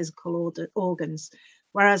working of the physical organs,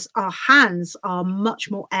 whereas our hands are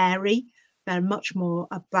much more airy. They're much more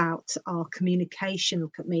about our communication.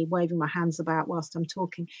 Look at me waving my hands about whilst I'm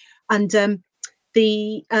talking. And what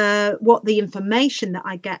the information that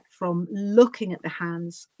I get from looking at the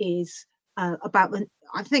hands is about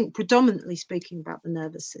I think predominantly speaking about the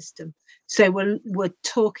nervous system. So we're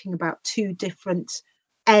talking about two different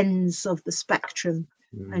ends of the spectrum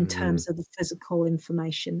in terms of the physical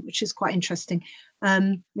information, which is quite interesting.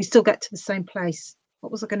 We still get to the same place.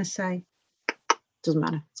 What was I going to say? Doesn't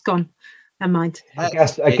matter. It's gone. Never mind. I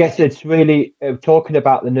guess it's really talking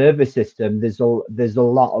about the nervous system. There's a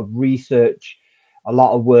lot of research, a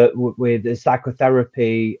lot of work with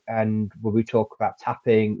psychotherapy, and when we talk about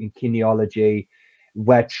tapping and kinesiology,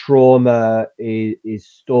 where trauma is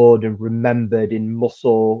stored and remembered in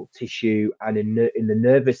muscle tissue and in the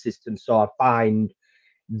nervous system. So I find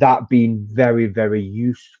that being very, very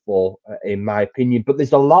useful in my opinion. But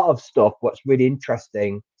there's a lot of stuff. What's really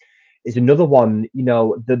interesting is another one.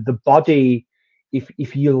 The body,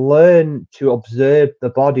 if you learn to observe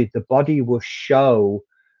the body will show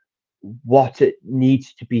what it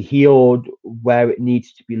needs to be healed, where it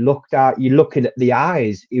needs to be looked at. You're looking at the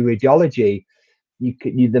eyes, iridology.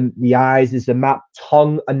 The eyes is a map.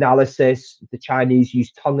 Tongue analysis, the Chinese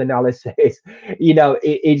use tongue analysis.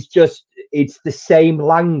 It's the same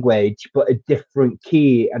language but a different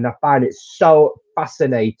key, and I find it so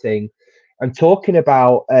fascinating. I'm talking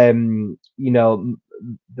about the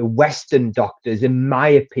Western doctors, in my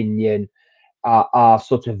opinion, are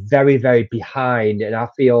sort of very, very behind, and I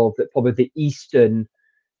feel that probably the Eastern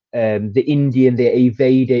the Indian, the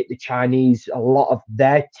Ayurvedic, the Chinese, a lot of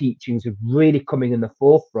their teachings are really coming in the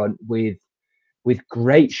forefront with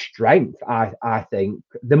great strength. I think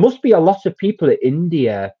there must be a lot of people in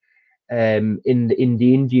India, in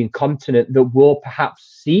the Indian continent, that will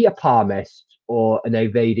perhaps see a palmist or an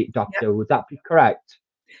Ayurvedic doctor. Yeah. Would that be correct?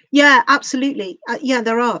 Yeah, absolutely. Yeah,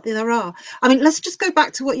 there are. I mean, let's just go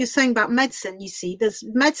back to what you're saying about medicine. You see, there's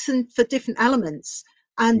medicine for different elements,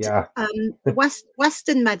 and Yeah.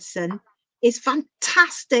 Western medicine is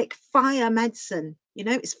fantastic fire medicine. You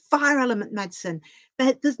know, it's fire element medicine.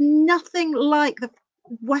 There's nothing like the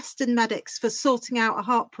Western medics for sorting out a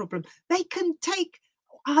heart problem. They can take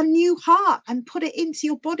a new heart and put it into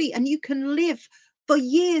your body, and you can live for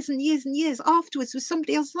years and years and years afterwards with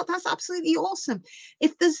somebody else. That's absolutely awesome.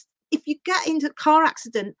 If you get into a car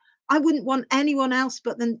accident, I wouldn't want anyone else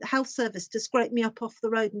but the health service to scrape me up off the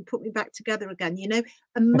road and put me back together again. You know,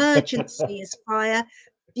 emergency is fire.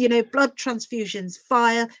 You know, blood transfusions,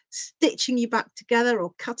 fire, stitching you back together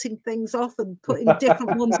or cutting things off and putting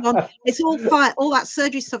different ones on. It's all fire. All that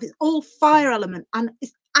surgery stuff is all fire element, and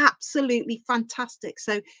it's absolutely fantastic.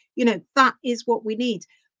 So, you know, that is what we need.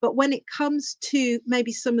 But when it comes to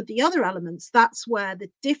maybe some of the other elements, that's where the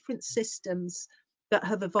different systems that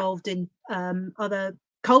have evolved in other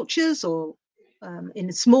cultures or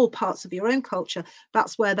in small parts of your own culture,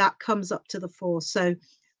 that's where that comes up to the fore. So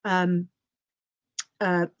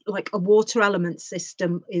like a water element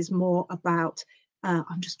system is more about,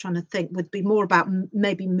 I'm just trying to think, would be more about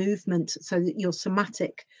maybe movement, so that your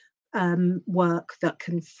somatic work that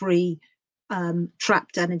can free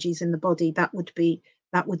trapped energies in the body, that would be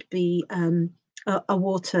a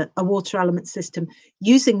water element system,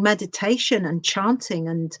 using meditation and chanting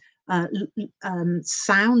and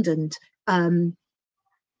sound and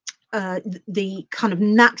the kind of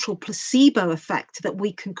natural placebo effect that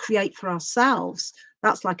we can create for ourselves.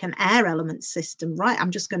 That's like an air element system, right? I'm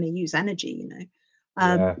just going to use energy, you know.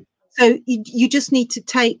 Yeah. So you just need to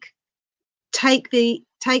take the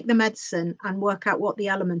medicine and work out what the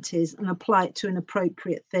element is and apply it to an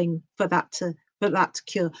appropriate thing for that to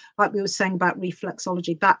cure. Like we were saying about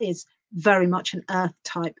reflexology, that is very much an earth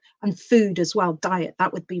type, and food as well, diet,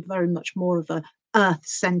 that would be very much more of a earth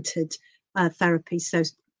centered therapy. So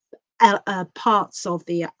parts of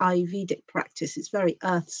the Ayurvedic practice is very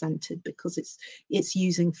earth centered because it's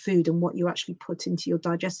using food and what you actually put into your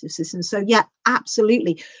digestive system. So yeah,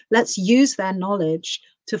 absolutely, let's use their knowledge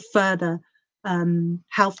to further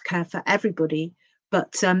healthcare for everybody,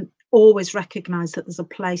 but always recognize that there's a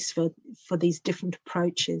place for these different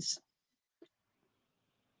approaches.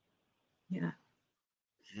 Yeah.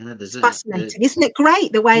 Yeah, it's fascinating, isn't it?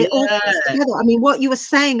 Great the way it all fits together. I mean, what you were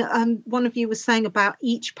saying, one of you was saying about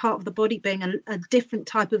each part of the body being a different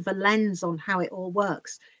type of a lens on how it all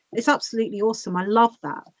works. It's absolutely awesome. I love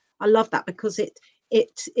that because it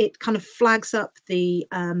kind of flags up the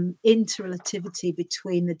interrelativity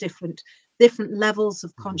between the different levels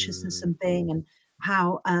of consciousness and being, and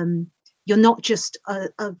how you're not just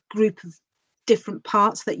a group of different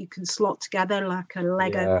parts that you can slot together like a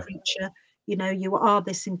Lego creature. You know, you are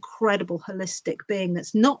this incredible holistic being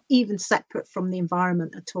that's not even separate from the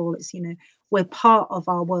environment at all. It's, you know, we're part of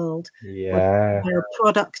our world. Yeah. We're a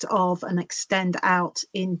product of and extend out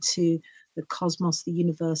into the cosmos, the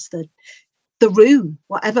universe, the room,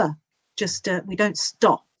 whatever. Just we don't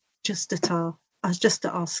stop just at our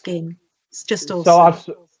skin. It's just awesome.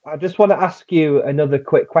 So I just want to ask you another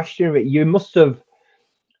quick question. You must have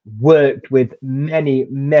worked with many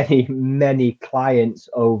clients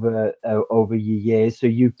over your years, so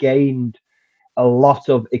you gained a lot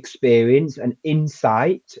of experience and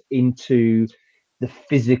insight into the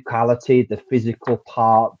physicality, the physical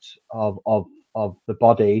part of the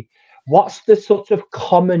body. What's the sort of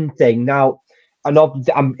common thing now? And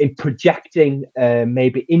I'm projecting,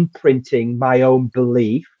 maybe imprinting my own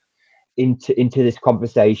belief into this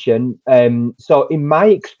conversation. So in my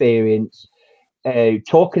experience,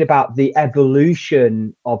 talking about the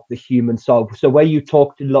evolution of the human soul. So where you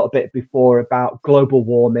talked a little bit before about global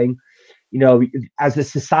warming, you know, as a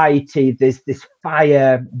society, there's this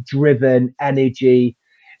fire driven energy.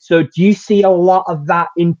 So do you see a lot of that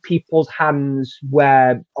in people's hands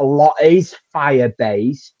where a lot is fire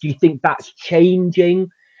based? Do you think that's changing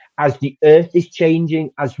as the earth is changing,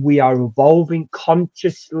 as we are evolving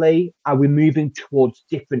consciously? Are we moving towards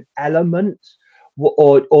different elements?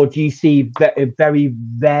 Or do you see very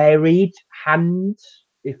varied hands,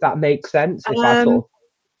 if that makes sense? If I sort of...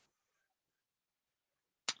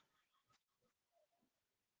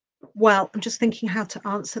 Well, I'm just thinking how to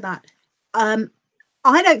answer that. I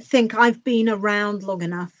don't think I've been around long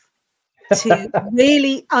enough to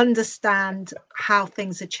really understand how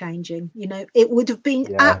things are changing. You know, it would have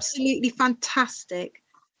been absolutely fantastic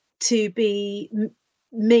to be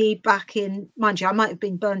me back in, mind you, I might have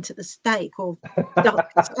been burnt at the stake or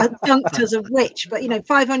dunked as a witch, but you know,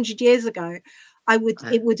 500 years ago,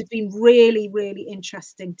 it would have been really, really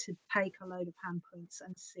interesting to take a load of handprints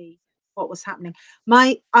and see what was happening.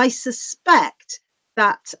 I suspect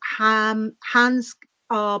that hands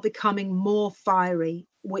are becoming more fiery,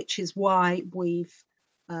 which is why we've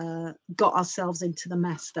got ourselves into the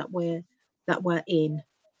mess that we're in.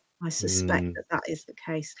 I suspect that is the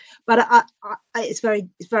case, but it's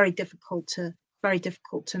very difficult to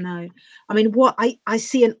know. I mean, what I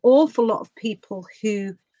see an awful lot of people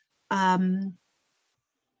who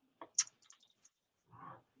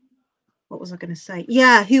what was I going to say?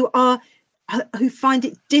 Yeah, who find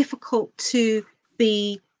it difficult to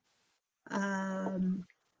be 100%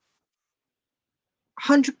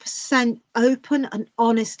 open and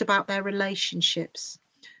honest about their relationships.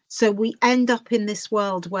 So we end up in this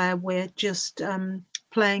world where we're just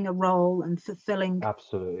playing a role and fulfilling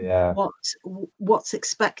what's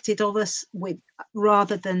expected of us,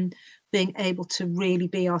 rather than being able to really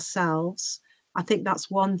be ourselves. I think that's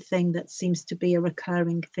one thing that seems to be a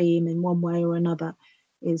recurring theme in one way or another.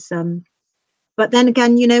 But then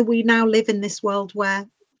again, you know, we now live in this world where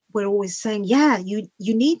we're always saying, yeah, you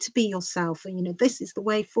need to be yourself, and you know, this is the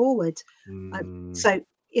way forward. So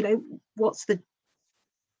you know,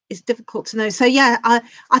 it's difficult to know. So yeah,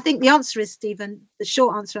 I think the answer is, Stephen, the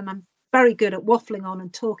short answer, and I'm very good at waffling on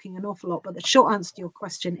and talking an awful lot, but the short answer to your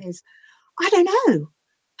question is, I don't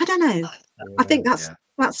know. I think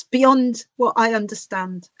that's beyond what I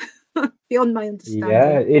understand. Beyond my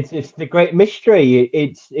understanding. It's the great mystery.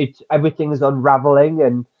 It's everything's unraveling,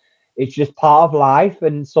 and it's just part of life.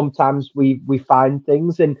 And sometimes we find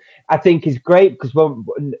things, and I think it's great because when,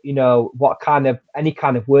 you know, any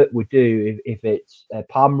kind of work we do, if it's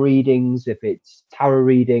palm readings, if it's tarot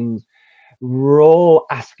readings, we're all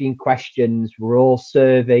asking questions, we're all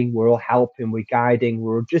serving, we're all helping, we're guiding,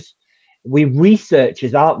 we're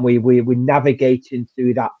researchers, aren't we? We're navigating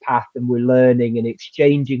through that path, and we're learning and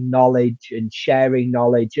exchanging knowledge and sharing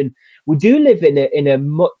knowledge. And we do live in a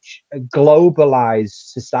much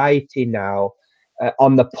globalized society now.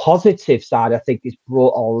 On the positive side, I think it's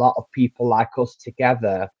brought a lot of people like us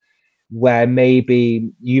together, where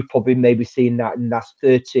maybe you probably maybe seen that in the last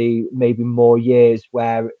 30, maybe more years,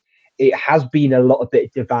 where it has been a little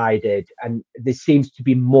bit divided, and there seems to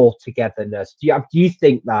be more togetherness. Do you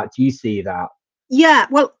think that? Do you see that? Yeah,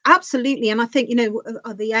 well, absolutely. And I think, you know,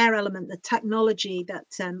 the air element, the technology that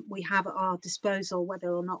we have at our disposal,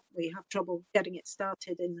 whether or not we have trouble getting it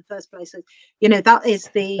started in the first place, you know, that is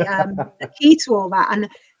the key to all that. And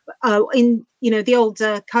in, you know, the old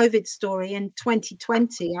COVID story in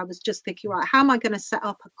 2020, I was just thinking, right, how am I going to set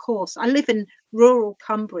up a course? I live in rural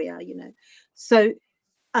Cumbria, you know, so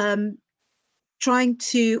trying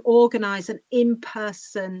to organize an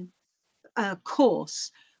in-person course,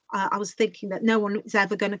 I was thinking that no one is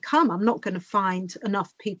ever going to come. I'm not going to find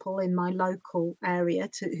enough people in my local area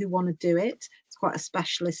who want to do it. It's quite a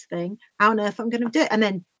specialist thing. How on earth I'm going to do it? And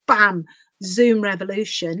then bam, Zoom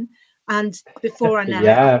revolution. And before I know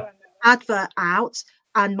it, advert out.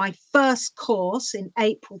 And my first course in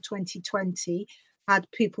April 2020 had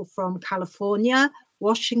people from California,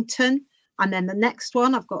 Washington. And then the next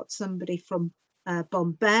one, I've got somebody from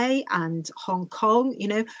Bombay and Hong Kong, you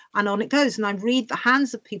know, and on it goes. And I read the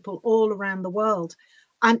hands of people all around the world.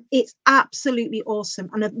 And it's absolutely awesome.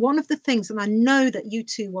 And one of the things, and I know that you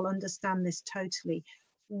two will understand this totally,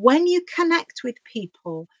 when you connect with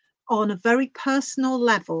people on a very personal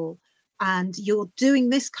level, and you're doing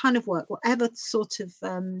this kind of work, whatever sort of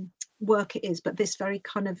work it is, but this very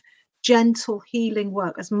kind of gentle healing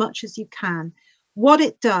work as much as you can, what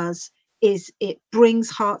it does is it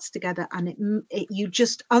brings hearts together, and you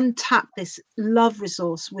just untap this love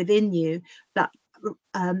resource within you that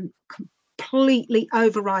completely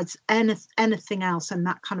overrides anything else, and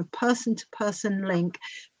that kind of person-to-person link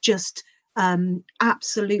just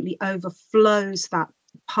absolutely overflows that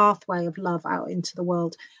pathway of love out into the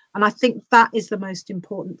world. And I think that is the most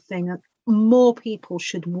important thing. More people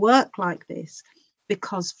should work like this,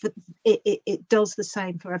 because it does the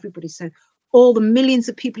same for everybody. So all the millions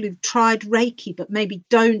of people who've tried Reiki but maybe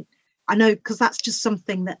don't, I know, because that's just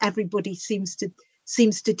something that everybody seems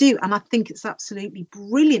to do, and I think it's absolutely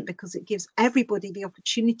brilliant because it gives everybody the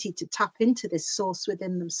opportunity to tap into this source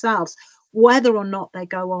within themselves, whether or not they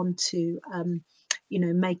go on to you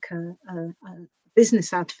know, make a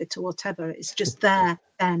business outfit or whatever. It's just there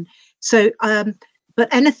then. So but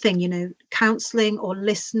but anything, you know, counseling or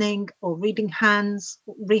listening or reading hands,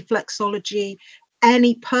 reflexology,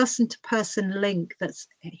 any person-to-person link that's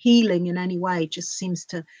healing in any way just seems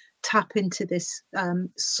to tap into this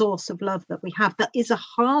source of love that we have. That is a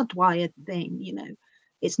hardwired thing, you know.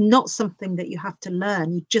 It's not something that you have to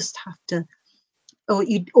learn. You just have to,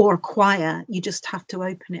 or acquire. You just have to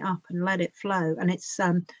open it up and let it flow. And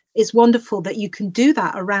it's wonderful that you can do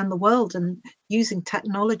that around the world, and using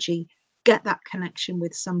technology, get that connection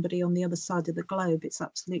with somebody on the other side of the globe. It's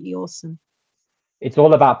absolutely awesome. It's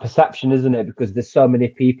all about perception, isn't it? Because there's so many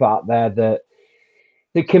people out there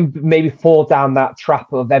that can maybe fall down that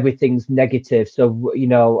trap of everything's negative. So, you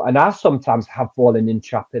know, and I sometimes have fallen in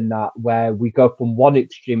trap in that, where we go from one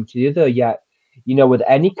extreme to the other. Yet, you know, with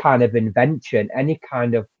any kind of invention, any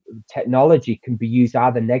kind of technology can be used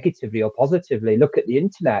either negatively or positively. Look at the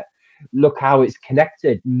internet. Look how it's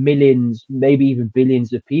connected millions, maybe even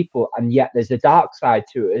billions of people, and yet there's a dark side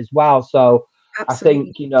to it as well. So Absolutely. I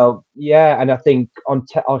think, you know, yeah, and I think on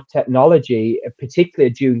technology,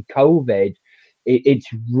 particularly during COVID, it's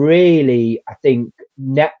really, I think,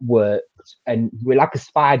 networked, and we're like a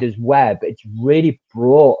spider's web. It's really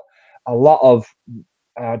brought a lot of,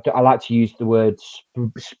 I like to use the word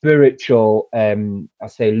spiritual, I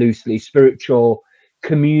say loosely, spiritual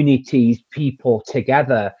communities, people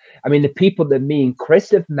together. I mean, the people that me and Chris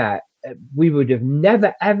have met, we would have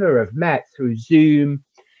never ever have met through Zoom,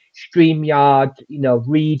 StreamYard, you know,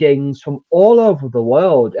 readings from all over the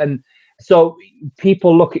world. And so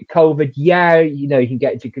people look at COVID, yeah, you know, you can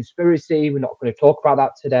get into conspiracy. We're not going to talk about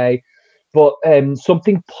that today. But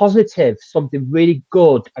something positive, something really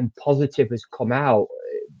good and positive has come out.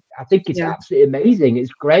 I think it's absolutely amazing. It's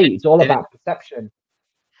great. It's all about perception.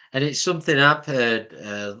 And it's something I've heard,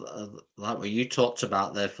 like what you talked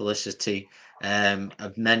about there, Felicity,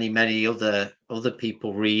 of many other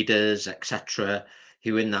people, readers, etc.,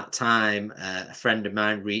 who in that time, a friend of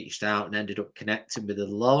mine reached out and ended up connecting with a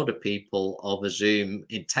load of people over Zoom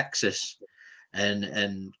in Texas,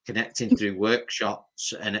 and connecting through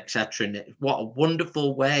workshops and etc. And what a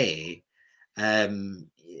wonderful way.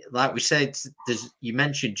 Like we said, you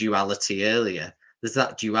mentioned duality earlier. There's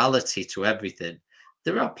that duality to everything.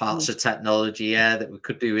 There are parts of technology, yeah, that we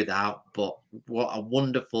could do without, but what a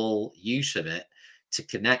wonderful use of it to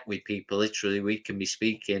connect with people. Literally, we can be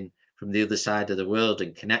speaking from the other side of the world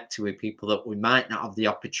and connecting with people that we might not have the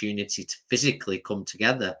opportunity to physically come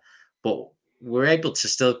together, but we're able to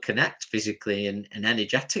still connect physically and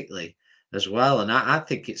energetically as well. And I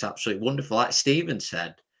think it's absolutely wonderful. Like Stephen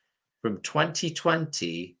said, from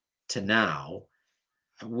 2020 to now,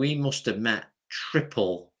 we must have met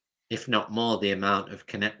triple, if not more, the amount of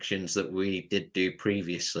connections that we did do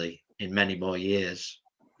previously in many more years.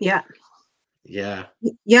 Yeah. Yeah.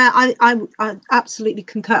 Yeah, I absolutely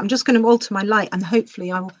concur. I'm just going to alter my light, and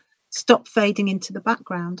hopefully I will stop fading into the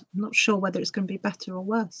background. I'm not sure whether it's going to be better or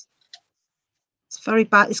worse. It's very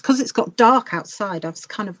bad. It's because it's got dark outside. I've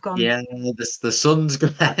kind of gone. Yeah, the sun's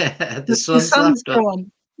gone. The sun's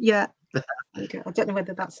gone. Yeah. I don't know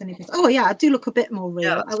whether that's anything. Oh yeah, I do look a bit more real.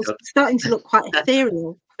 Yeah, I was starting to look quite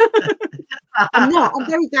ethereal. I'm not. I'm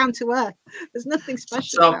very down to earth. There's nothing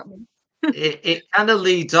special about me. it kind of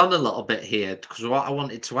leads on a little bit here, because what I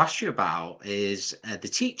wanted to ask you about is the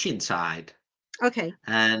teaching side. Okay.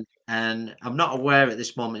 And I'm not aware at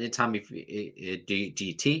this moment in time if do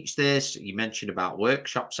you teach this? You mentioned about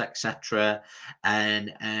workshops, etc.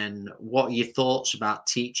 And what are your thoughts about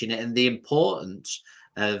teaching it and the importance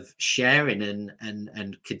of sharing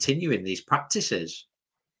and continuing these practices?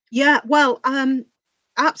 Yeah, well,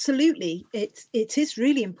 absolutely. It is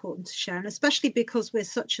really important to share, and especially because we're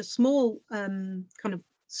such a small kind of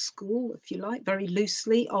school, if you like, very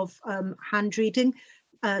loosely, of hand reading.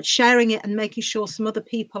 Sharing it and making sure some other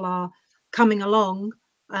people are coming along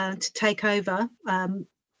to take over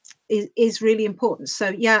is really important. So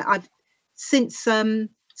yeah, I've since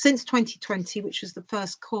 2020, which was the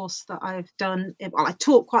first course that I've done. Well, I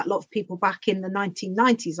taught quite a lot of people back in the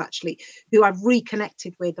 1990s, actually, who I've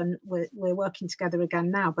reconnected with, and we're working together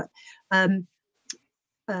again now. But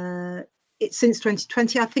it's since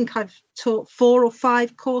 2020, I think I've taught 4 or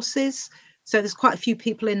 5 courses. So there's quite a few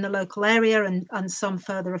people in the local area and some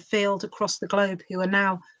further afield across the globe who are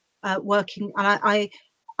now working. And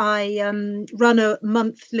I run a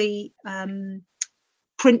monthly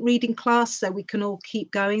print reading class, so we can all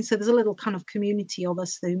keep going. So there's a little kind of community of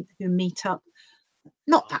us who meet up.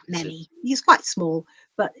 Not that many. He's quite small,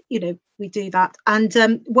 but you know, we do that. And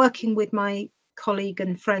working with my colleague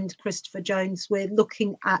and friend Christopher Jones, we're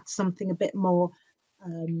looking at something a bit more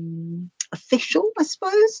official, I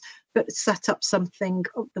suppose, but set up something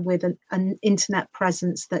with an internet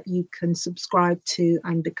presence that you can subscribe to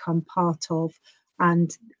and become part of,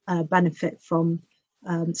 and benefit from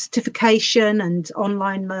certification and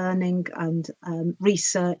online learning and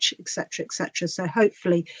research, etc., etc. So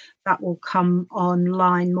hopefully that will come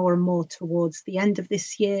online more and more towards the end of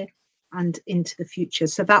this year and into the future.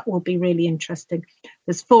 So that will be really interesting.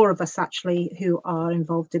 There's 4 of us actually who are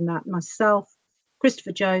involved in that: myself,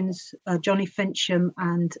 Christopher Jones, Johnny Fincham,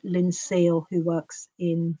 and Lynn Seal, who works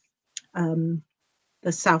in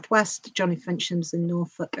the Southwest. Johnny Fincham's in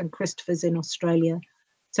Norfolk and Christopher's in Australia.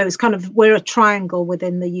 So it's kind of, we're a triangle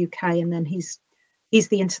within the UK, and then he's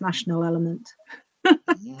the international element.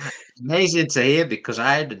 Yeah, amazing to hear, because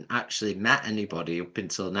I hadn't actually met anybody up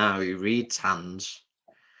until now who reads hands.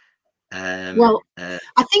 Well, I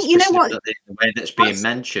think, you know what, The way that's being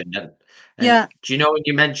mentioned. And yeah, do you know, when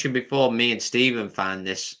you mentioned before, me and Stephen find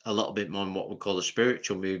this a little bit more in what we call the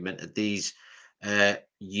spiritual movement, of these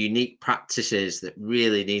unique practices that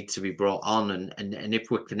really need to be brought on. And if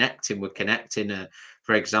we're connecting,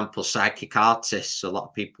 for example, psychic artists. A lot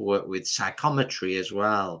of people work with psychometry as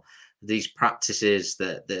well. These practices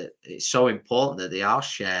that it's so important that they are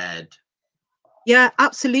shared. yeah,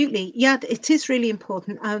 absolutely. Yeah, it is really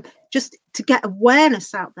important, just to get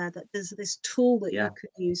awareness out there that there's this tool that you could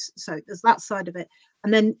use. So there's that side of it.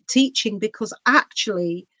 And then teaching, because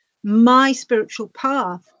actually my spiritual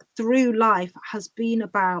path through life has been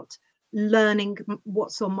about learning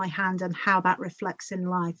what's on my hand and how that reflects in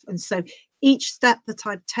life. And so each step that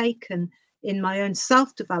I've taken in my own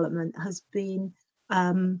self-development has been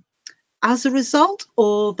as a result,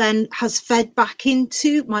 or then has fed back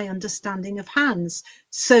into my understanding of hands.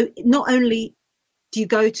 So not only do you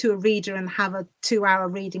go to a reader and have a 2-hour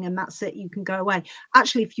reading and that's it, you can go away.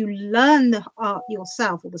 Actually, if you learn the art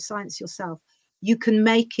yourself, or the science yourself, you can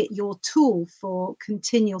make it your tool for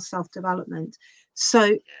continual self-development.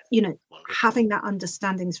 So, you know, having that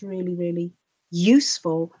understanding is really, really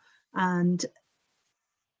useful, and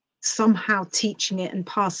somehow teaching it and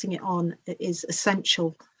passing it on is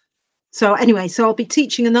essential. So anyway, so I'll be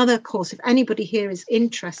teaching another course. If anybody here is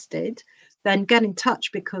interested, then get in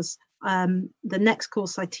touch, because the next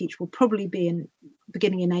course I teach will probably be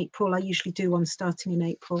beginning in April. I usually do one starting in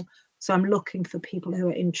April. So I'm looking for people who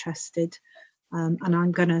are interested, and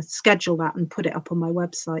I'm going to schedule that and put it up on my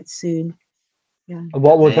website soon. Yeah. And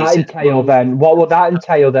what would that entail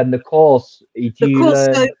then? The course? Do you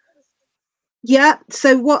learn? Yeah,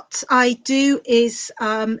 so what I do is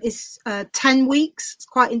 10 weeks. It's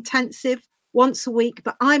quite intensive, once a week,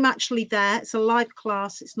 but I'm actually there. It's a live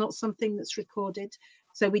class. It's not something that's recorded.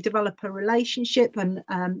 So we develop a relationship, and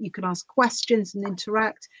you can ask questions and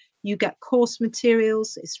interact. You get course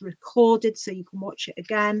materials. It's recorded, so you can watch it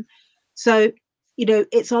again. So, you know,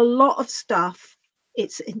 it's a lot of stuff.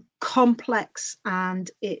 It's complex and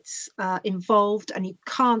it's involved, and you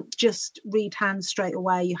can't just read hands straight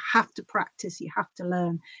away. You have to practice, you have to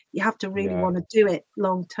learn, you have to really want to do it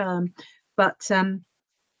long term. But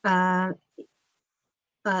I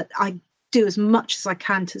do as much as I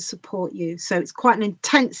can to support you. So it's quite an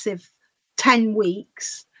intensive 10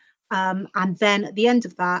 weeks. And then at the end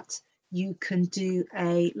of that, you can do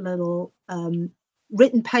a little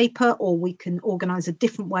written paper, or we can organize a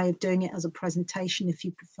different way of doing it as a presentation if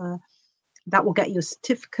you prefer. That will get you a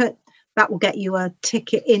certificate. That will get you a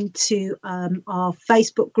ticket into our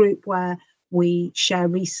Facebook group, where we share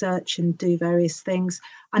research and do various things.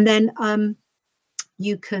 And then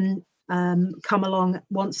you can come along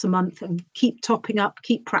once a month and keep topping up,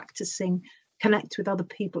 keep practicing, connect with other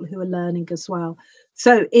people who are learning as well.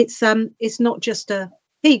 So it's not just a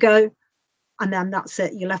here you go, and then that's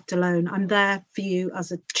it, you're left alone. I'm there for you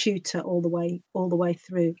as a tutor all the way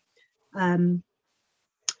through.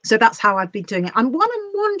 So that's how I've been doing it. And what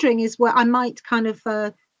I'm wondering is where I might kind of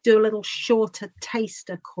do a little shorter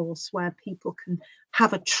taster course where people can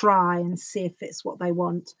have a try and see if it's what they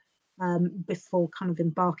want, before kind of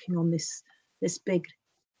embarking on this big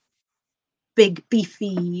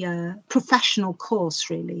beefy professional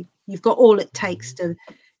course. Really, you've got all it takes to,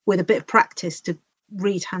 with a bit of practice, to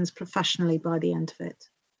read hands professionally by the end of it.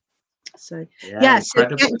 So so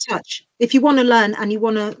get in touch if you want to learn, and you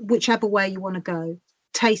want to, whichever way you want to go,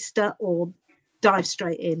 taster or dive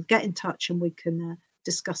straight in, get in touch and we can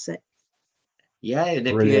discuss it. Yeah, and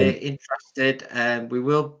if you're interested, we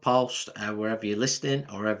will post wherever you're listening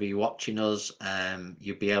or wherever you're watching us.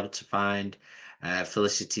 You'll be able to find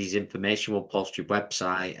Felicity's information. We'll post your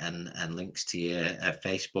website and links to your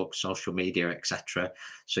Facebook, social media, etc.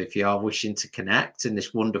 So if you are wishing to connect in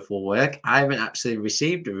this wonderful work, I haven't actually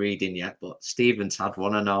received a reading yet, but Stephen's had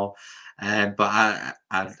one, I know. But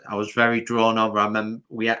I was very drawn over. I remember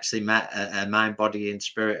we actually met at a Mind, Body and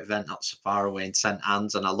Spirit event not so far away in St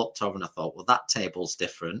Anne's, and I looked over and I thought, well, that table's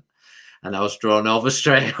different. And I was drawn over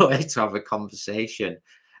straight away to have a conversation.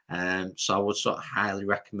 So I would sort of highly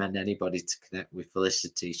recommend anybody to connect with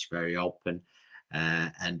Felicity. She's very open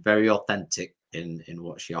and very authentic in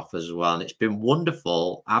what she offers as well. And it's been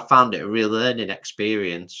wonderful. I found it a real learning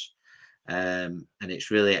experience, and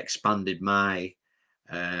it's really expanded my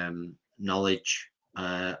knowledge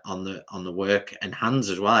on the work and hands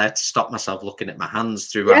as well. I had to stop myself looking at my hands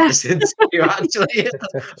throughout this interview. Actually,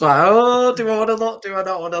 it's like, oh, do I want to look? Do I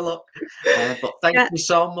not want to look? But thank you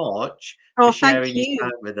so much for sharing your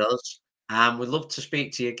time with us. And we'd love to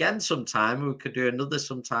speak to you again sometime. We could do another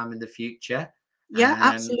sometime in the future. Yeah,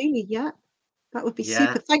 absolutely. Yeah, that would be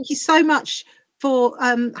super. Thank you so much for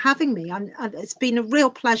having me. It's been a real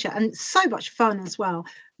pleasure and so much fun as well.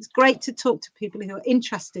 It's great to talk to people who are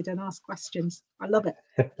interested and ask questions. I love it.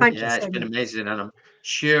 Thank you so much. It's been amazing, and I'm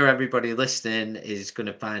sure everybody listening is going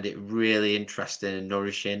to find it really interesting and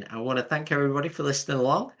nourishing. I want to thank everybody for listening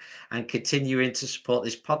along and continuing to support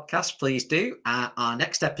this podcast. Please do. Our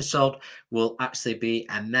next episode will actually be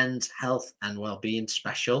a men's health and wellbeing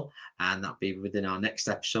special, and that'll be within our next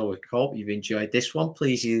episode. We hope you've enjoyed this one.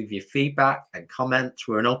 Please leave your feedback and comments.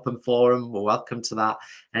 We're an open forum. We're welcome to that.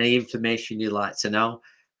 Any information you'd like to know.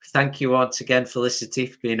 Thank you once again, Felicity,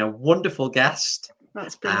 for being a wonderful guest.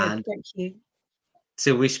 That's brilliant. Thank you.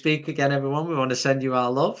 Till we speak again, everyone, we want to send you our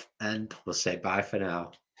love and we'll say bye for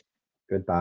now. Goodbye.